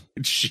do.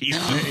 That's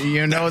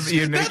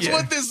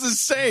what this is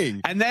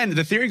saying. And then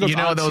the theory goes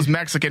on. Those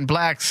Mexican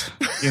blacks,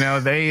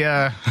 they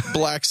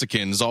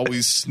Blaxicans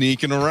always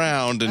sneaking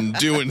around and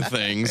doing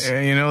things.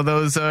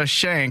 Those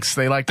shanks,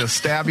 they like to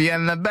stab you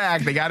in the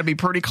back. They got to be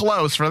pretty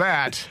close for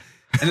that.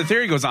 And the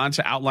theory goes on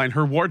to outline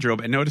her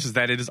wardrobe and notices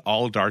that it is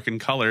all dark in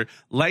color,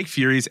 like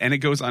Fury's, and it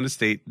goes on to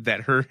state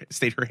her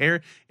hair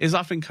is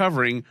often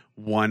covering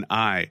one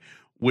eye,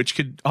 which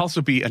could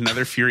also be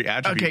another Fury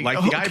attribute,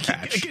 like the eye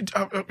patch.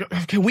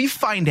 Can we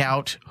find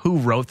out who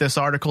wrote this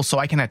article so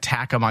I can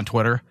attack him on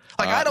Twitter?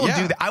 I don't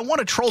do that. I want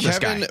to troll this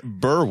guy. Kevin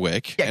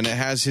Berwick, and it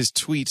has his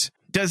tweet.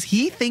 Does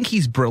he think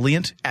he's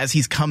brilliant as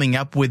he's coming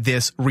up with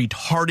this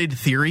retarded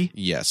theory?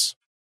 Yes.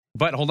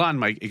 But hold on,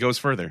 Mike. It goes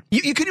further.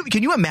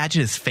 Can you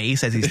imagine his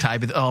face as he's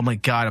typing? Oh my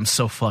God, I'm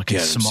so fucking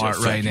smart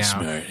right now.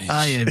 Smart.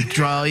 I am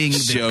drawing.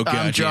 So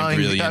goddamn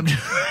brilliant.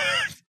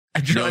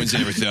 No one's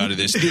ever thought of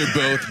this. They're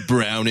both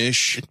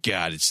brownish.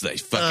 God, it's like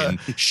fucking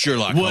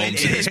Sherlock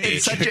Holmes in this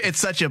bitch. It's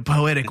such a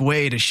poetic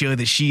way to show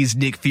that she's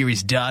Nick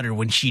Fury's daughter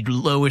when she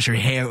lowers her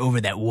hair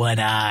over that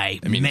one eye.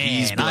 I mean, man,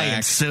 he's black. I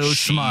am so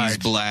smart. She's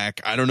black.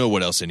 I don't know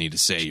what else I need to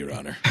say, Your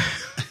Honor.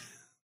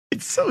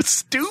 It's so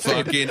stupid.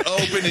 Fucking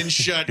open and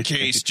shut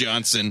case,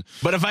 Johnson.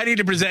 But if I need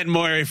to present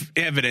more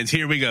evidence,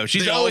 here we go.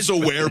 They also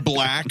wear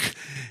black.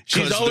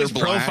 She's always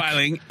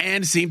profiling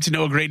and seemed to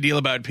know a great deal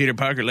about Peter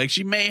Parker. Like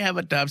she may have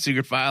a top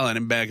secret file on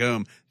him back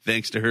home,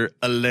 thanks to her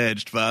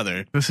alleged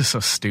father. This is so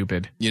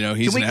stupid.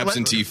 He's an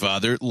absentee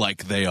father,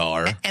 like they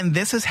are. And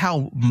this is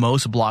how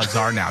most blogs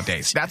are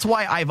nowadays. That's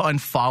why I've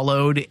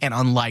unfollowed and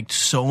unliked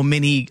so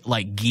many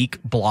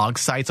geek blog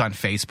sites on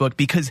Facebook,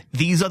 because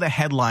these are the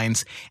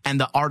headlines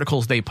and the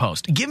articles they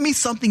post. Give me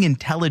something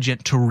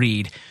intelligent to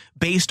read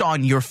based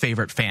on your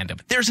favorite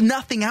fandom. There's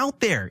nothing out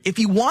there. If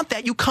you want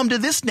that, you come to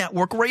this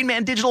network,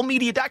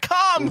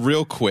 RainmanDigitalMedia.com.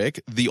 Real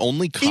quick, the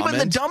only comment... Even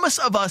the dumbest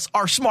of us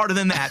are smarter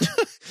than that.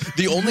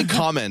 The only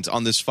comment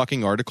on this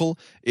fucking article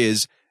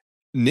is,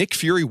 Nick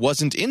Fury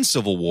wasn't in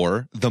Civil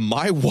War. The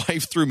 "My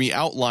Wife Threw Me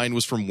Out" line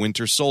was from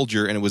Winter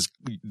Soldier, and it was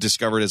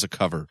discovered as a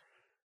cover.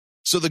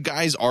 So the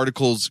guy's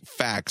article's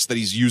facts that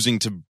he's using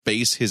to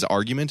base his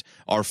argument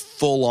are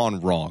full on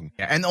wrong.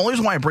 Yeah, and the only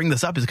reason why I bring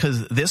this up is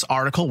because this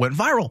article went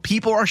viral.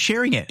 People are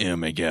sharing it. Oh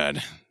my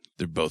God.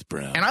 They're both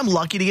brown. And I'm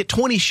lucky to get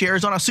 20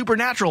 shares on a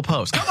Supernatural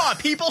post. Come on,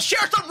 people, share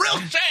some real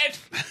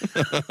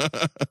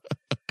shit.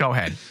 Go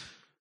ahead.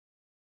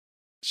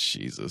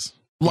 Jesus.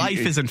 Life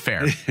isn't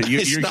fair. Are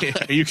you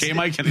okay,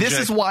 Mike? This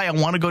is why I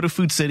want to go to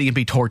Food City and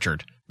be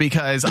tortured,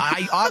 because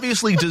I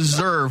obviously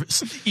deserve,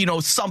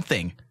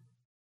 something.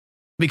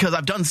 Because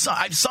I've done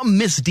some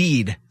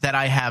misdeed that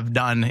I have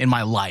done in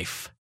my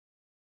life.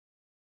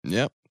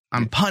 Yep.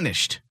 I'm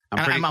punished.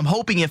 I'm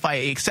hoping if I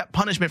accept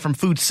punishment from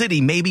Food City,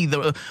 maybe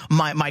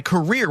my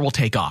career will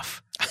take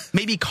off.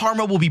 Maybe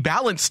karma will be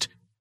balanced.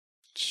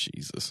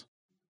 Jesus.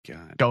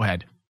 God. Go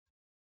ahead.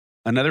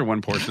 Another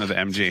one portion of the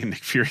MJ and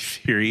Nick Fury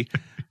theory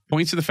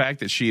points to the fact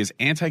that she is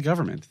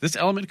anti-government. This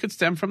element could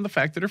stem from the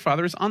fact that her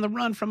father is on the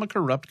run from a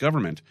corrupt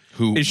government.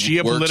 Is she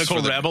a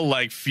political rebel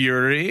like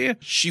Fury?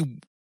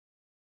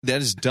 That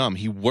is dumb.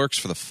 He works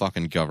for the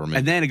fucking government.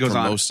 And then it goes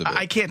on. Most of it.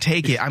 I can't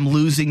take it. I'm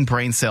losing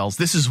brain cells.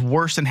 This is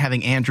worse than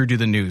having Andrew do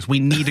the news. We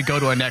need to go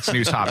to a next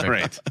news topic.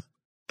 Right.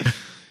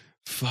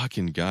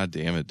 Fucking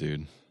goddamn it,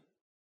 dude.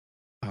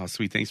 Oh,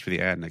 sweet. Thanks for the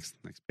ad. Next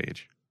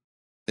page.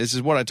 This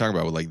is what I talk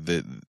about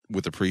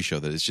with the pre-show,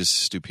 that it's just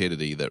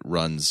stupidity that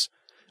runs.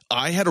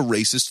 I had a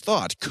racist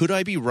thought. Could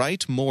I be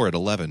right? More at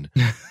 11.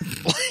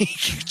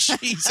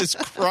 Jesus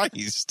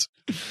Christ.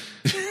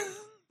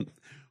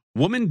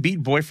 Woman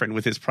beat boyfriend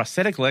with his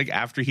prosthetic leg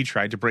after he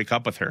tried to break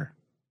up with her.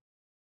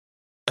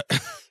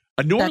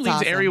 A New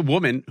Orleans area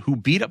woman who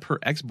beat up her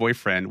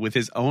ex-boyfriend with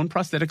his own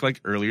prosthetic leg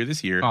earlier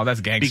this year. Oh, that's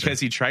gangster.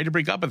 Because he tried to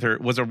break up with her,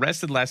 was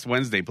arrested last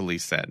Wednesday,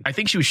 police said. I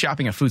think she was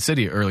shopping at Food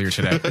City earlier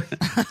today.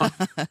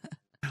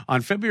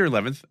 On February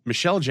 11th,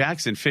 Michelle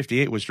Jackson,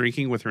 58, was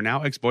drinking with her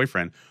now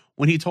ex-boyfriend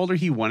when he told her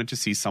he wanted to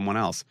see someone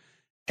else.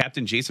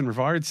 Captain Jason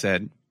Rivard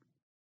said,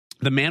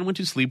 the man went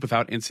to sleep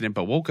without incident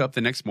but woke up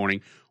the next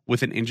morning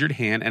with an injured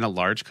hand and a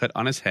large cut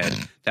on his head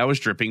that was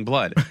dripping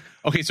blood.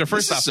 Okay, so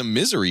first off, some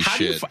misery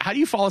shit. How do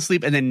you fall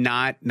asleep and then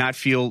not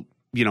feel,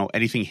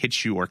 anything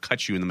hits you or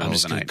cuts you in the middle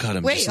of the night? Cut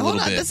him Wait, just a hold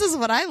little on. bit. This is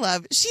what I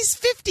love. She's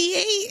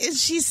 58 and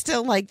she's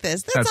still like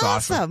this. That's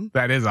awesome.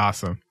 That is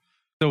awesome.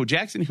 So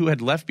Jackson, who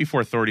had left before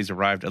authorities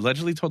arrived,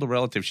 allegedly told a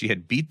relative she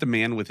had beat the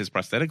man with his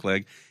prosthetic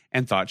leg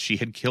and thought she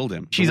had killed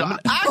him.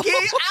 I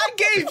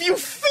gave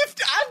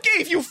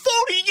you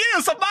 40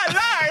 years of my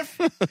life,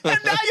 and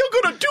now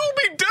you're gonna do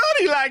me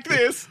dirty like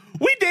this.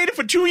 We dated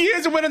for 2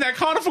 years and went on that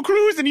Carnival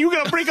cruise, and you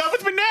gonna break up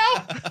with me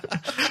now?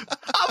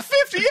 I'm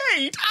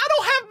 58. I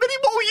don't have many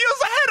more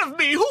years ahead of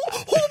me. Who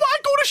am I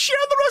going to share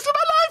the rest of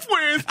my life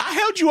with? I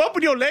held you up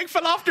when your leg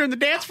fell off during the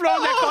dance floor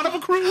on that Carnival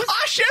cruise.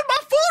 I shared my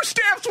food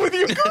stamps with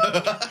you,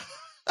 girl.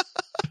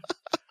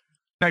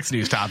 Next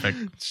news topic.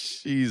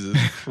 Jesus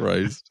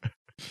Christ.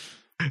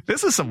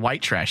 This is some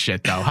white trash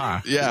shit, though,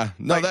 huh? Yeah.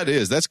 No,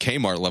 that's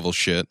Kmart level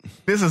shit.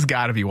 This has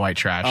got to be white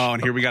trash. Oh,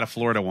 and here we got a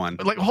Florida one.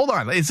 Hold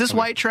on. Is this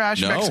white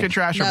trash, No. Mexican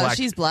trash, or black?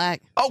 She's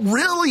black. Oh,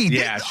 really?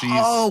 Yeah, she's...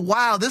 Oh,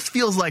 wow. This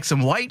feels like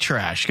some white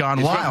trash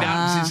gone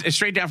wild. It's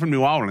straight down from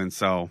New Orleans,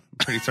 so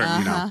pretty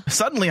certain,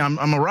 Suddenly,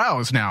 I'm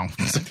aroused now.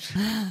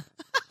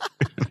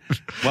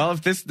 Well,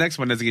 if this next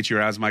one doesn't get you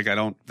aroused, Mike, I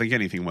don't think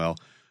anything will.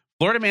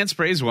 Florida man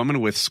sprays woman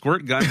with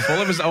squirt gun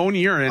full of his own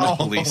urine,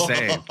 police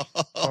say.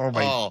 Oh,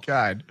 my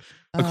God.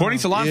 According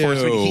to law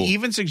enforcement, he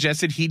even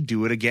suggested he'd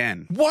do it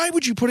again. Why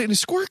would you put it in a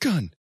squirt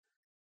gun?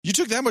 You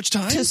took that much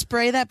time? To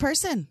spray that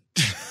person.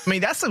 I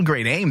mean, that's some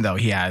great aim, though,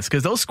 he has,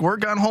 because those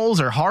squirt gun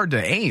holes are hard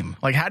to aim.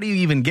 Like, how do you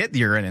even get the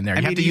urine in there?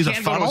 You have to use a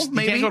funnel,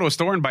 maybe? You can't go to a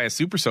store and buy a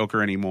super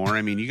soaker anymore.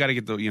 I mean, you got to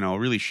get the, a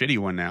really shitty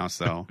one now,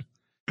 so.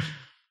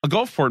 A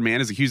Gulfport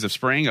man is accused of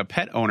spraying a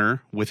pet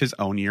owner with his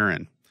own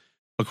urine.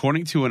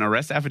 According to an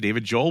arrest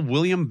affidavit, Joel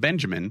William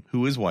Benjamin,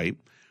 who is white,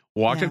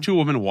 walked up to a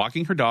woman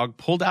walking her dog,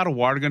 pulled out a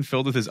water gun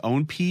filled with his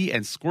own pee,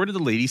 and squirted the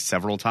lady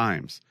several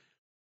times.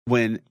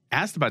 When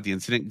asked about the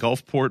incident,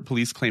 Gulfport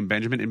police claim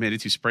Benjamin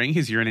admitted to spraying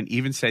his urine and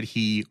even said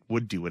he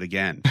would do it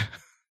again.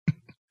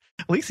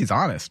 At least he's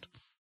honest.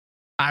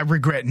 I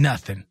regret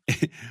nothing.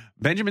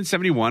 Benjamin,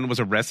 71, was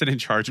arrested and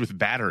charged with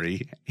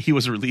battery. He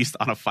was released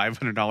on a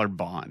 $500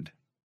 bond.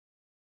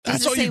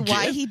 Does it say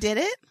why he did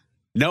it?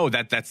 No,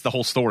 that's the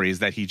whole story, is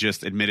that he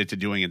just admitted to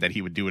doing it, that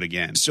he would do it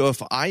again. So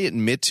if I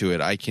admit to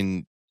it, I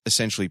can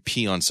essentially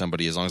pee on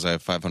somebody as long as I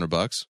have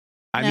 $500?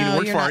 I mean,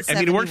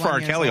 it worked for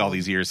R. Kelly all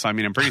these years, so I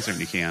mean, I'm pretty certain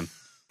you can.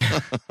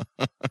 I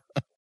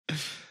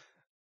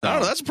don't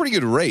know. That's a pretty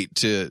good rate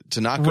to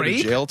not go to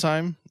jail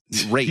time.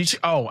 Rate.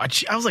 I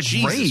was like,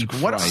 Jesus rape?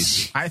 What?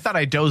 I thought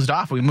I dozed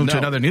off. We moved to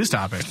another news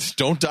topic.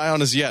 Don't die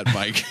on us yet,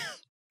 Mike.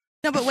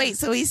 No, but wait.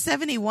 So he's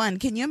 71.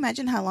 Can you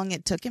imagine how long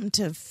it took him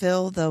to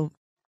fill the?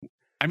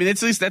 I mean,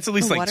 that's at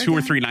least like 2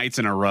 or 3 nights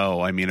in a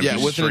row. I mean,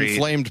 with an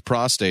inflamed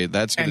prostate,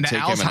 that's going to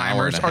take him an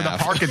hour and a half. Or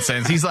the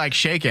Parkinson's, he's like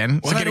shaking,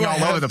 getting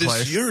all over the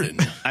place. Urine?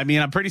 I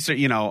mean, I'm pretty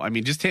certain. I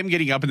mean, just him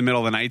getting up in the middle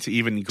of the night to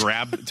even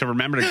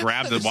remember to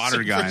grab the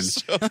water gun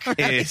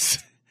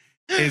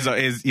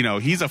is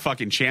he's a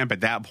fucking champ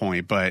at that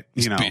point. But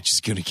this bitch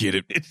is gonna get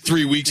it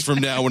 3 weeks from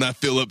now when I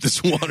fill up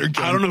this water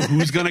gun. I don't know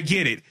who's gonna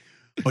get it,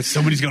 but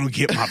somebody's gonna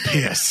get my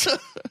piss.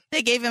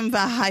 They gave him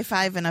a high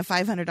five and a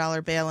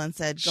 $500 bail and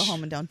said, "Go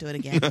home and don't do it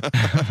again."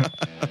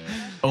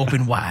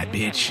 Open wide,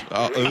 bitch.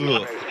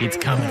 It's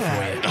coming for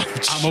you.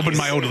 I'm opening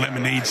my old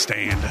lemonade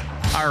stand.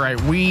 All right,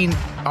 we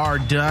are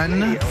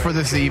done for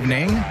this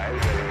evening.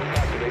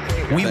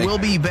 We will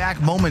be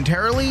back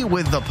momentarily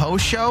with the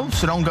post show,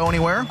 so don't go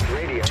anywhere.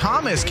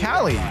 Thomas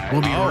Callie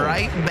will be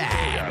right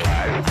back.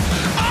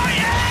 Oh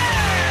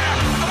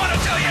yeah! I want to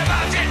tell you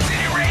about Dead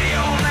City Radio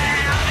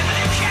now and the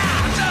new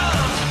cast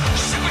of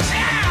Super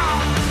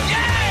Sound.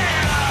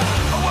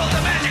 Yeah! A world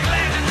of magic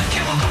lands the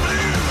chemical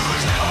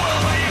blues. A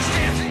world of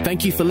extent.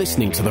 Thank you for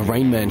listening to The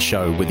Rain Man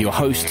Show with your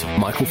host,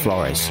 Michael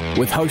Flores,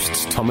 with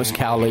hosts Thomas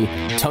Cowley,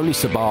 Tony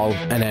Sabal,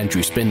 and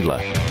Andrew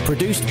Spindler.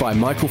 Produced by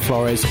Michael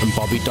Flores and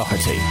Bobby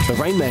Doherty. The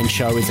Rain Man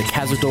Show is a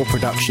Cazador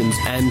Productions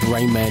and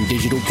Rain Man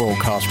Digital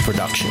Broadcast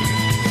production.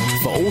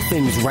 For all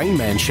things Rain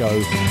Man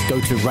Show,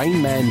 go to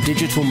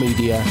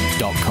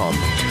rainmandigitalmedia.com.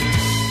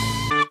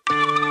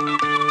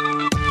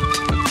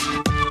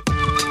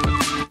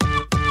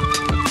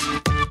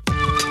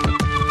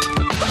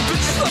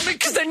 Bitches love me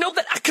because they know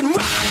that I can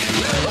rock.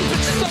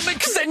 Bitches love me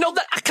because they know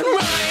that I can rhyme.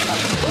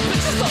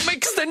 Bitches love me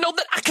because they know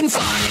that I can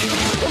fuck.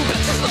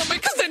 Bitches love me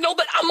because they know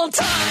that I'm on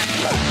time.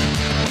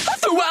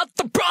 Throughout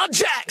the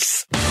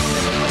projects.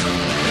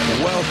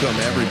 Welcome,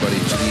 everybody,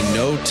 to the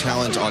No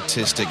Talent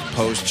Autistic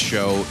Post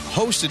Show,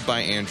 hosted by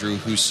Andrew,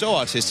 who's so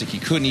autistic he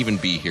couldn't even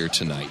be here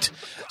tonight.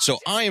 So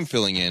I am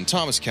filling in.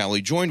 Thomas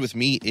Cowley. Joined with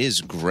me is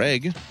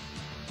Greg.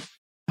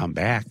 I'm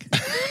back.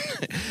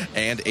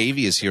 And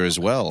Avi is here as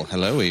well.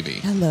 Hello, Avi.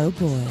 Hello,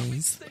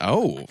 boys.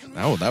 Oh,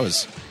 that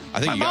was... I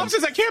think my mom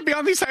says I can't be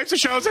on these types of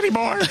shows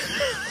anymore.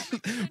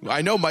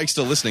 I know Mike's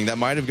still listening. That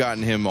might have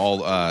gotten him all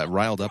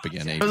riled up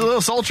again, Avi. It was a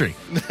little sultry.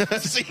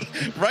 See,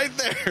 right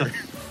there.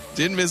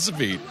 Didn't miss a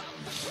beat.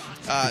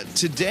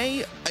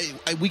 Today,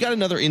 we got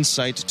another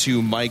insight to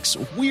Mike's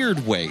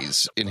weird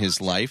ways in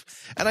his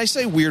life. And I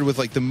say weird with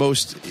like the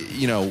most,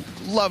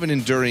 love and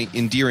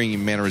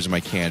endearing mannerism I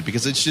can,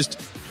 because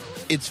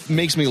it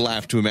makes me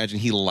laugh to imagine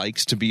he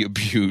likes to be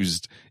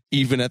abused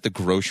even at the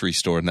grocery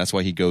store, and that's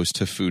why he goes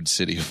to Food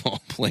City of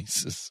all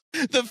places.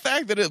 The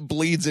fact that it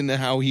bleeds into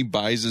how he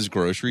buys his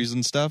groceries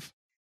and stuff,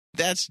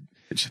 I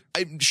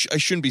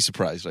shouldn't be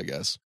surprised, I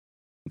guess.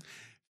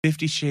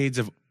 50 Shades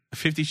of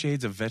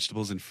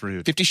Vegetables and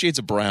Fruit. 50 Shades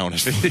of Brown.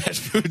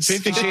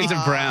 50 Shades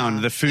of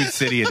Brown, the Food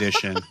City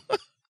edition.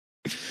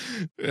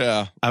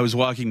 Yeah. I was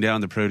walking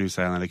down the produce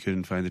aisle and I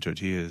couldn't find the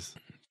tortillas.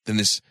 Then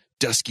this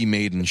dusky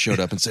maiden showed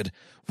up and said,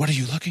 "What are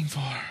you looking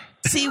for?"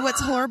 See, what's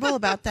horrible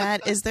about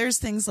that is there's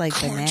things like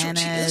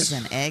bananas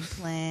and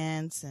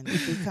eggplants and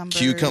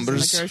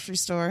cucumbers in the grocery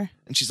store.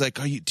 And she's like,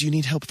 do you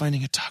need help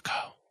finding a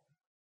taco?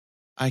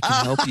 I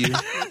can help you.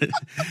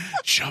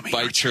 Show me.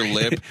 Bites her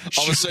lip.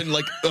 All of a sudden,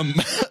 like a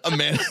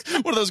man,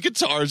 one of those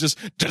guitars just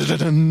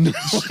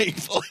like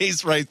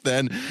plays right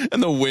then,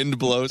 and the wind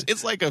blows.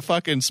 It's like a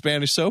fucking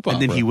Spanish soap opera.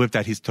 And then he whipped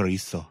out his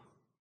chorizo.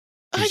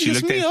 Ay,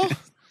 Dios mío.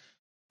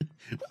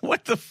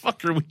 What the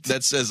fuck are we?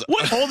 That says,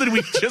 what hole did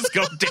we just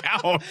go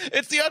down?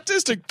 It's the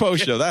Autistic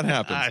Post Show. That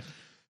happens.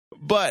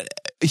 But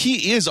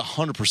he is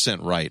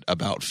 100% right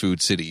about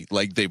Food City.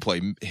 Like, they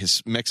play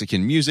his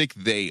Mexican music.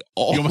 They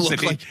all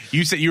look like...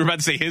 You said you were about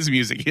to say his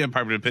music. Yeah,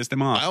 probably pissed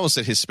him off. I almost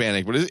said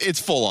Hispanic, but it's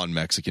full-on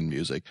Mexican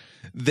music.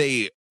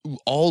 They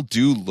all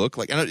do look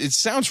like... And it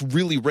sounds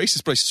really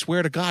racist, but I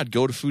swear to God,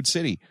 go to Food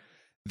City.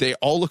 They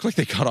all look like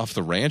they got off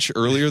the ranch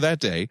earlier that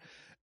day.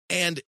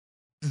 And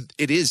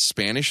it is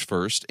Spanish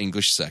first,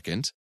 English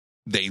second.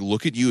 They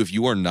look at you if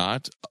you are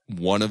not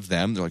one of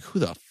them. They're like, who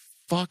the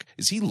fuck?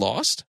 Is he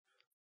lost?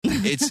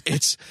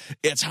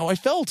 It's how I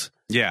felt.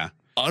 Yeah.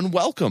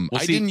 Unwelcome.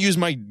 I didn't use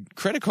my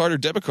credit card or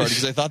debit card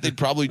because I thought they'd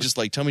probably just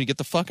like tell me to get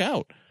the fuck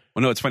out.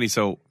 Well, no, it's funny.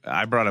 So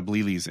I brought up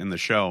Lily's in the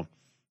show.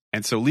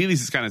 And so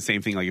Lily's is kind of the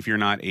same thing. Like if you're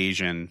not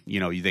Asian,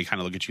 they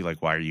kind of look at you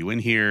like, why are you in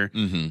here?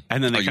 Mm-hmm.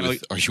 And then they kind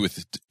of are you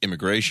with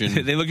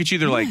immigration? They look at you.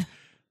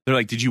 They're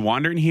like, did you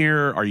wander in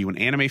here? Are you an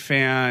anime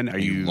fan? Are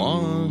you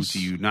lost?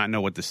 Do you not know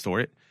what the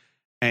store is?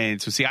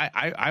 And so see,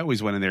 I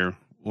always went in there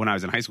when I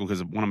was in high school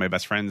because one of my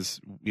best friends,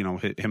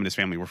 him and his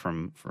family were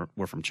from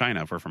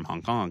China, we're from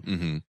Hong Kong.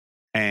 Mm-hmm.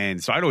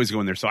 And so I'd always go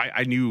in there. So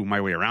I knew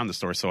my way around the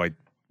store. So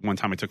one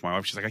time I took my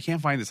wife, she's like, I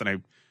can't find this. And I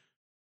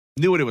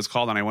knew what it was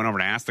called. And I went over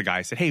to ask the guy,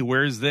 I said, hey,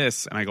 where's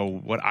this? And I go,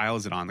 what aisle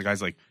is it on? The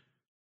guy's like,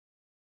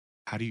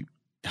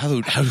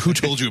 who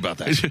told you about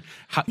that?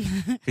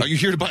 Are you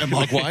here to buy a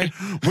mogwai?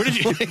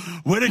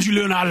 Where did you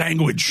learn our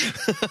language?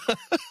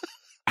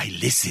 I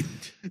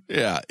listened.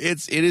 Yeah,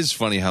 it is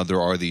funny how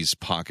there are these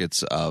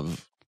pockets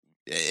of,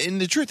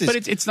 and the truth is,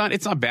 but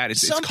it's not bad.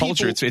 It's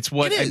culture. It's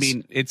what I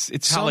mean. It's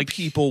how some like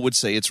people would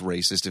say it's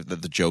racist if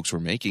the jokes we're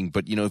making,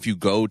 but if you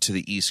go to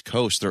the East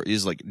Coast, there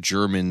is like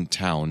German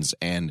towns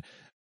and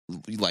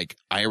like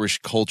Irish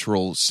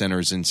cultural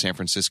centers in San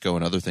Francisco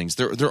and other things.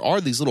 There are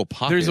these little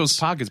pockets. There's those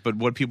pockets, but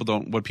what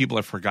people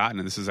have forgotten,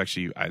 and this is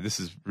actually this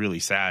is really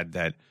sad,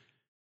 that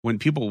when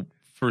people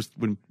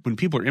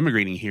are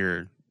immigrating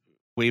here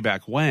way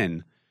back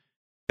when,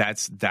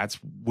 that's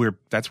where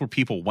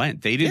people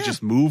went. They didn't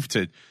just move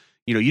to,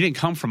 you didn't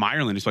come from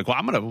Ireland. It's like,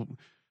 well,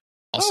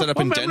 I'll set up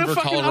in Denver,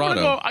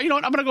 Colorado. I'm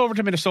going to go over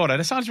to Minnesota.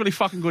 That sounds really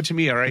fucking good to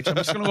me. All right. So I'm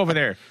just going to go over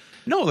there.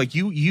 No, like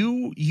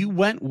you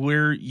went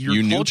where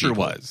your culture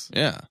was.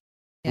 Yeah.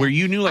 Where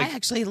you knew, like, I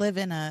actually live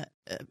in a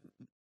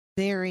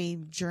very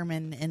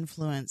German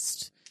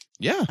influenced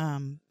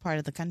part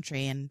of the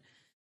country, and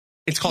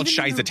it's called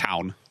Scheisse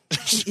Town.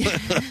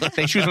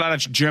 They choose a lot of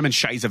German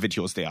Scheisse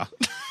videos there.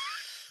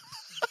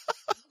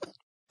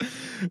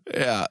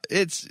 Yeah,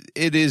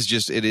 it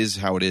is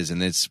how it is,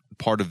 and it's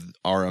part of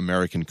our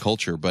American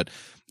culture. But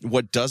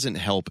what doesn't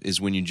help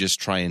is when you just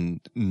try and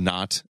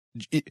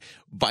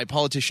by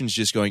politicians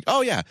just going,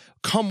 oh yeah,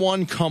 come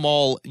one, come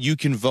all, you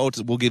can vote,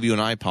 we'll give you an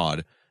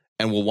iPod,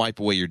 and we'll wipe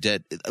away your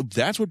debt.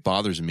 That's what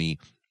bothers me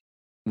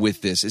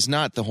with this. Is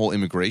not the whole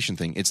immigration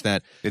thing. It's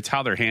that it's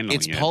how they're handling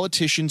it.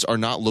 Politicians are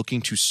not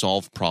looking to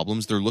solve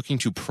problems. They're looking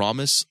to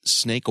promise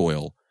snake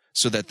oil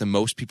so that the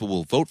most people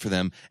will vote for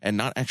them and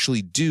not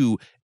actually do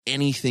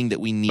anything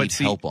that we need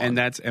help on. And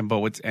this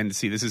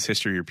is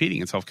history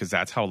repeating itself, because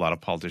that's how a lot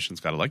of politicians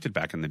got elected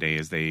back in the day,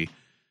 is they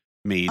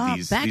made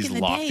these in the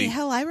lofty day.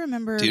 Hell, I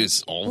remember. Dude,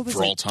 it's all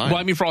time. Well,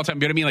 I mean for all time,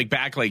 but I mean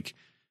back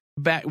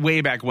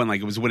way back when,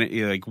 it was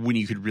when when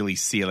you could really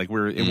see it,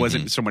 where it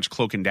wasn't so much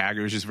cloak and dagger.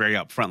 It was just very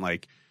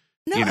upfront,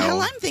 No,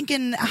 hell, I'm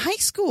thinking high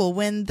school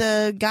when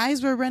the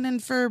guys were running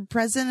for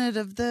president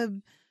of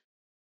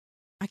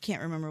I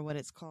can't remember what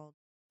it's called.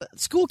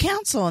 School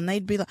council, and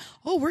they'd be like,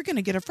 oh, we're going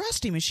to get a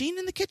frosty machine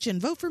in the kitchen,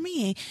 vote for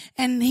me,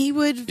 and he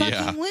would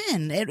fucking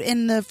win,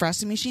 and the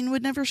frosty machine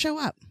would never show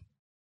up.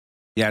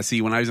 Yeah,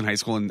 see, when I was in high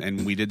school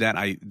and we did that,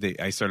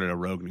 I started a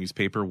rogue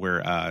newspaper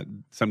where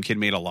some kid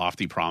made a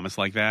lofty promise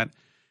like that,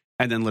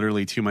 and then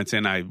literally 2 months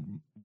in, I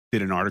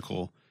did an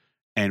article,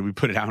 and we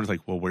put it out, and it's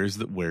like, well, where's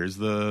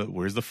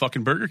the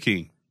fucking Burger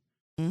King?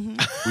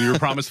 Mm-hmm. We were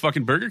promised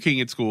fucking Burger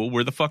King at school.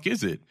 Where the fuck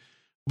is it?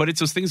 But it's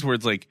those things where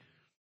it's like,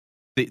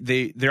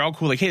 they're all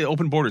cool, like, hey,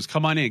 open borders,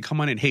 come on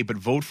in, hey, but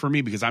vote for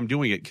me because I'm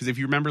doing it. Because if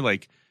you remember,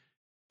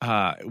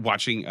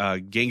 watching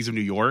Gangs of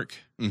New York,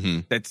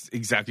 that's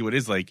exactly what it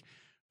is. Like,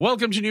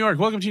 welcome to New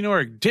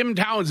York, Tim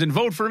Townsend,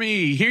 vote for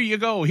me, here you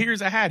go,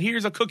 here's a hat,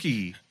 here's a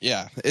cookie.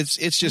 Yeah, it's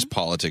just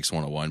politics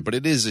 101, but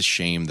it is a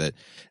shame that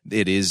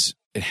it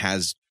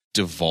has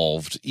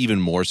devolved even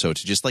more so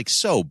to just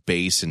so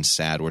base and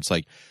sad, where it's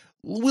like,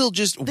 we'll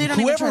just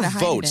whoever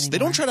votes, they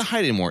don't try to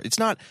hide it anymore. It's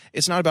not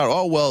about,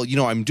 oh well,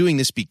 I'm doing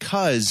this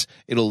because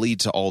it'll lead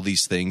to all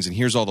these things, and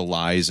here's all the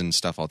lies and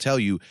stuff I'll tell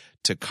you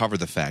to cover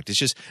the fact. It's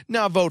just,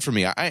 no, vote for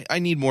me. I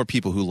need more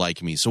people who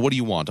like me. So what do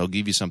you want? I'll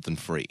give you something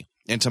free.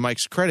 And to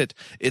Mike's credit,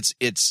 it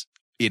is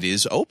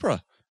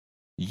Oprah.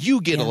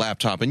 You get a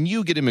laptop, and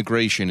you get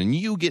immigration, and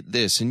you get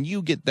this, and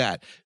you get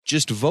that.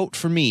 Just vote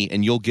for me,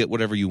 and you'll get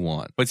whatever you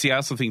want. But see, I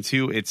also think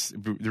too, it's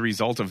the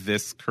result of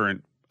this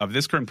current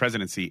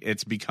presidency.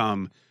 It's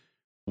become,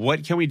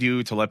 what can we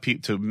do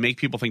to make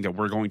people think that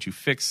we're going to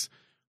fix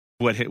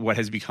what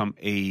has become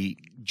a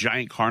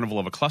giant carnival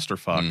of a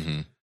clusterfuck?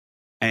 Mm-hmm.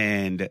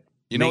 And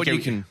you know what you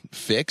can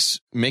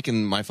fix?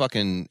 Making my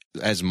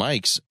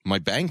my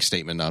bank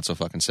statement not so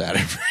fucking sad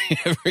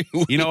every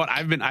week. You know what?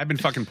 I've been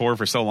fucking poor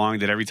for so long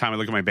that every time I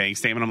look at my bank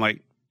statement, I'm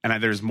like,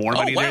 and there's more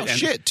money there.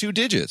 Shit, 2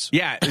 digits.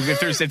 Yeah,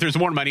 if there's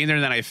more money in there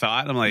than I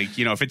thought, I'm like,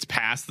 if it's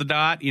past the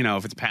dot,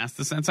 if it's past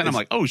the cent sign, I'm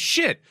like, oh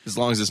shit. As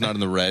long as it's not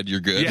in the red, you're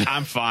good. Yeah,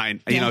 I'm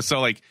fine. Yeah.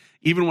 So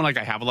even when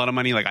I have a lot of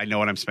money, I know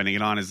what I'm spending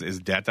it on is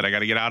debt that I got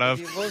to get out of.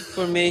 If you vote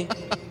for me,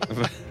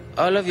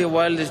 all of your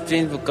wildest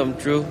dreams will come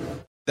true.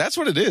 That's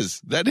what it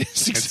is. That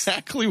is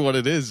exactly what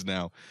it is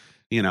now.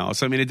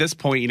 So I mean, at this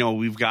point,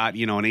 we've got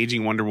an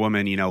aging Wonder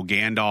Woman,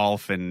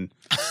 Gandalf, and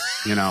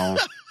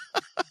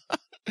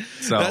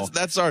So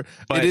that's our.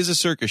 It is a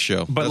circus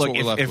show. But that's look, what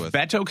we're left if with.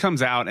 Beto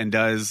comes out and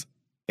does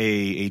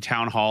a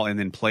town hall and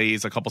then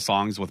plays a couple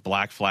songs with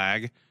Black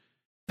Flag,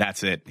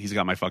 that's it. He's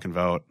got my fucking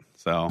vote.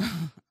 So,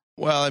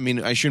 well, I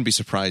mean, I shouldn't be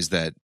surprised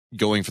that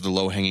going for the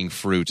low hanging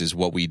fruit is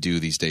what we do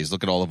these days.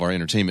 Look at all of our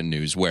entertainment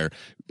news, where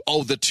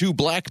the 2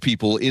 black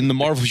people in the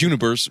Marvel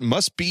universe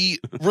must be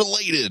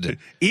related.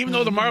 Even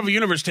though the Marvel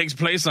universe takes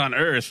place on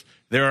Earth,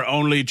 there are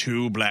only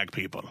 2 black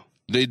people.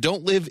 They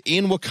don't live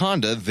in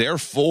Wakanda,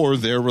 therefore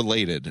they're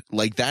related.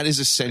 That is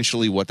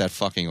essentially what that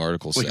fucking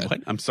article said. Wait,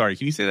 what? I'm sorry,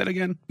 can you say that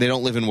again? They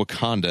don't live in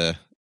Wakanda,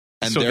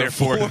 and so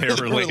therefore they're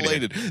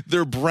related.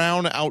 They're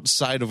brown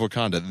outside of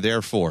Wakanda,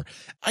 therefore.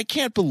 I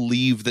can't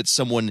believe that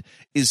someone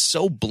is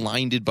so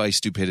blinded by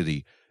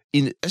stupidity,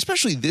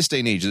 especially this day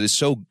and age, that is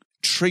so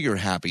trigger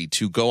happy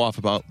to go off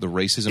about the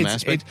racism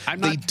aspect.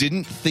 They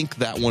didn't think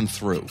that one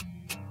through.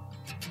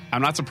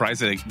 I'm not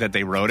surprised that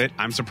they wrote it.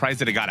 I'm surprised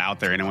that it got out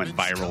there and it went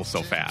viral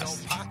so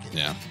fast.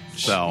 Yeah.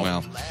 So,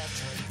 well,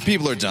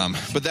 people are dumb,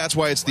 but that's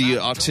why it's the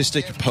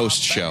Autistic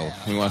Post Show.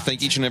 We want to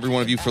thank each and every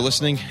one of you for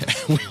listening.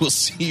 We will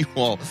see you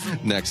all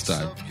next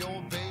time.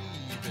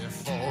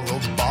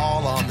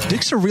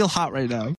 Dicks are real hot right now.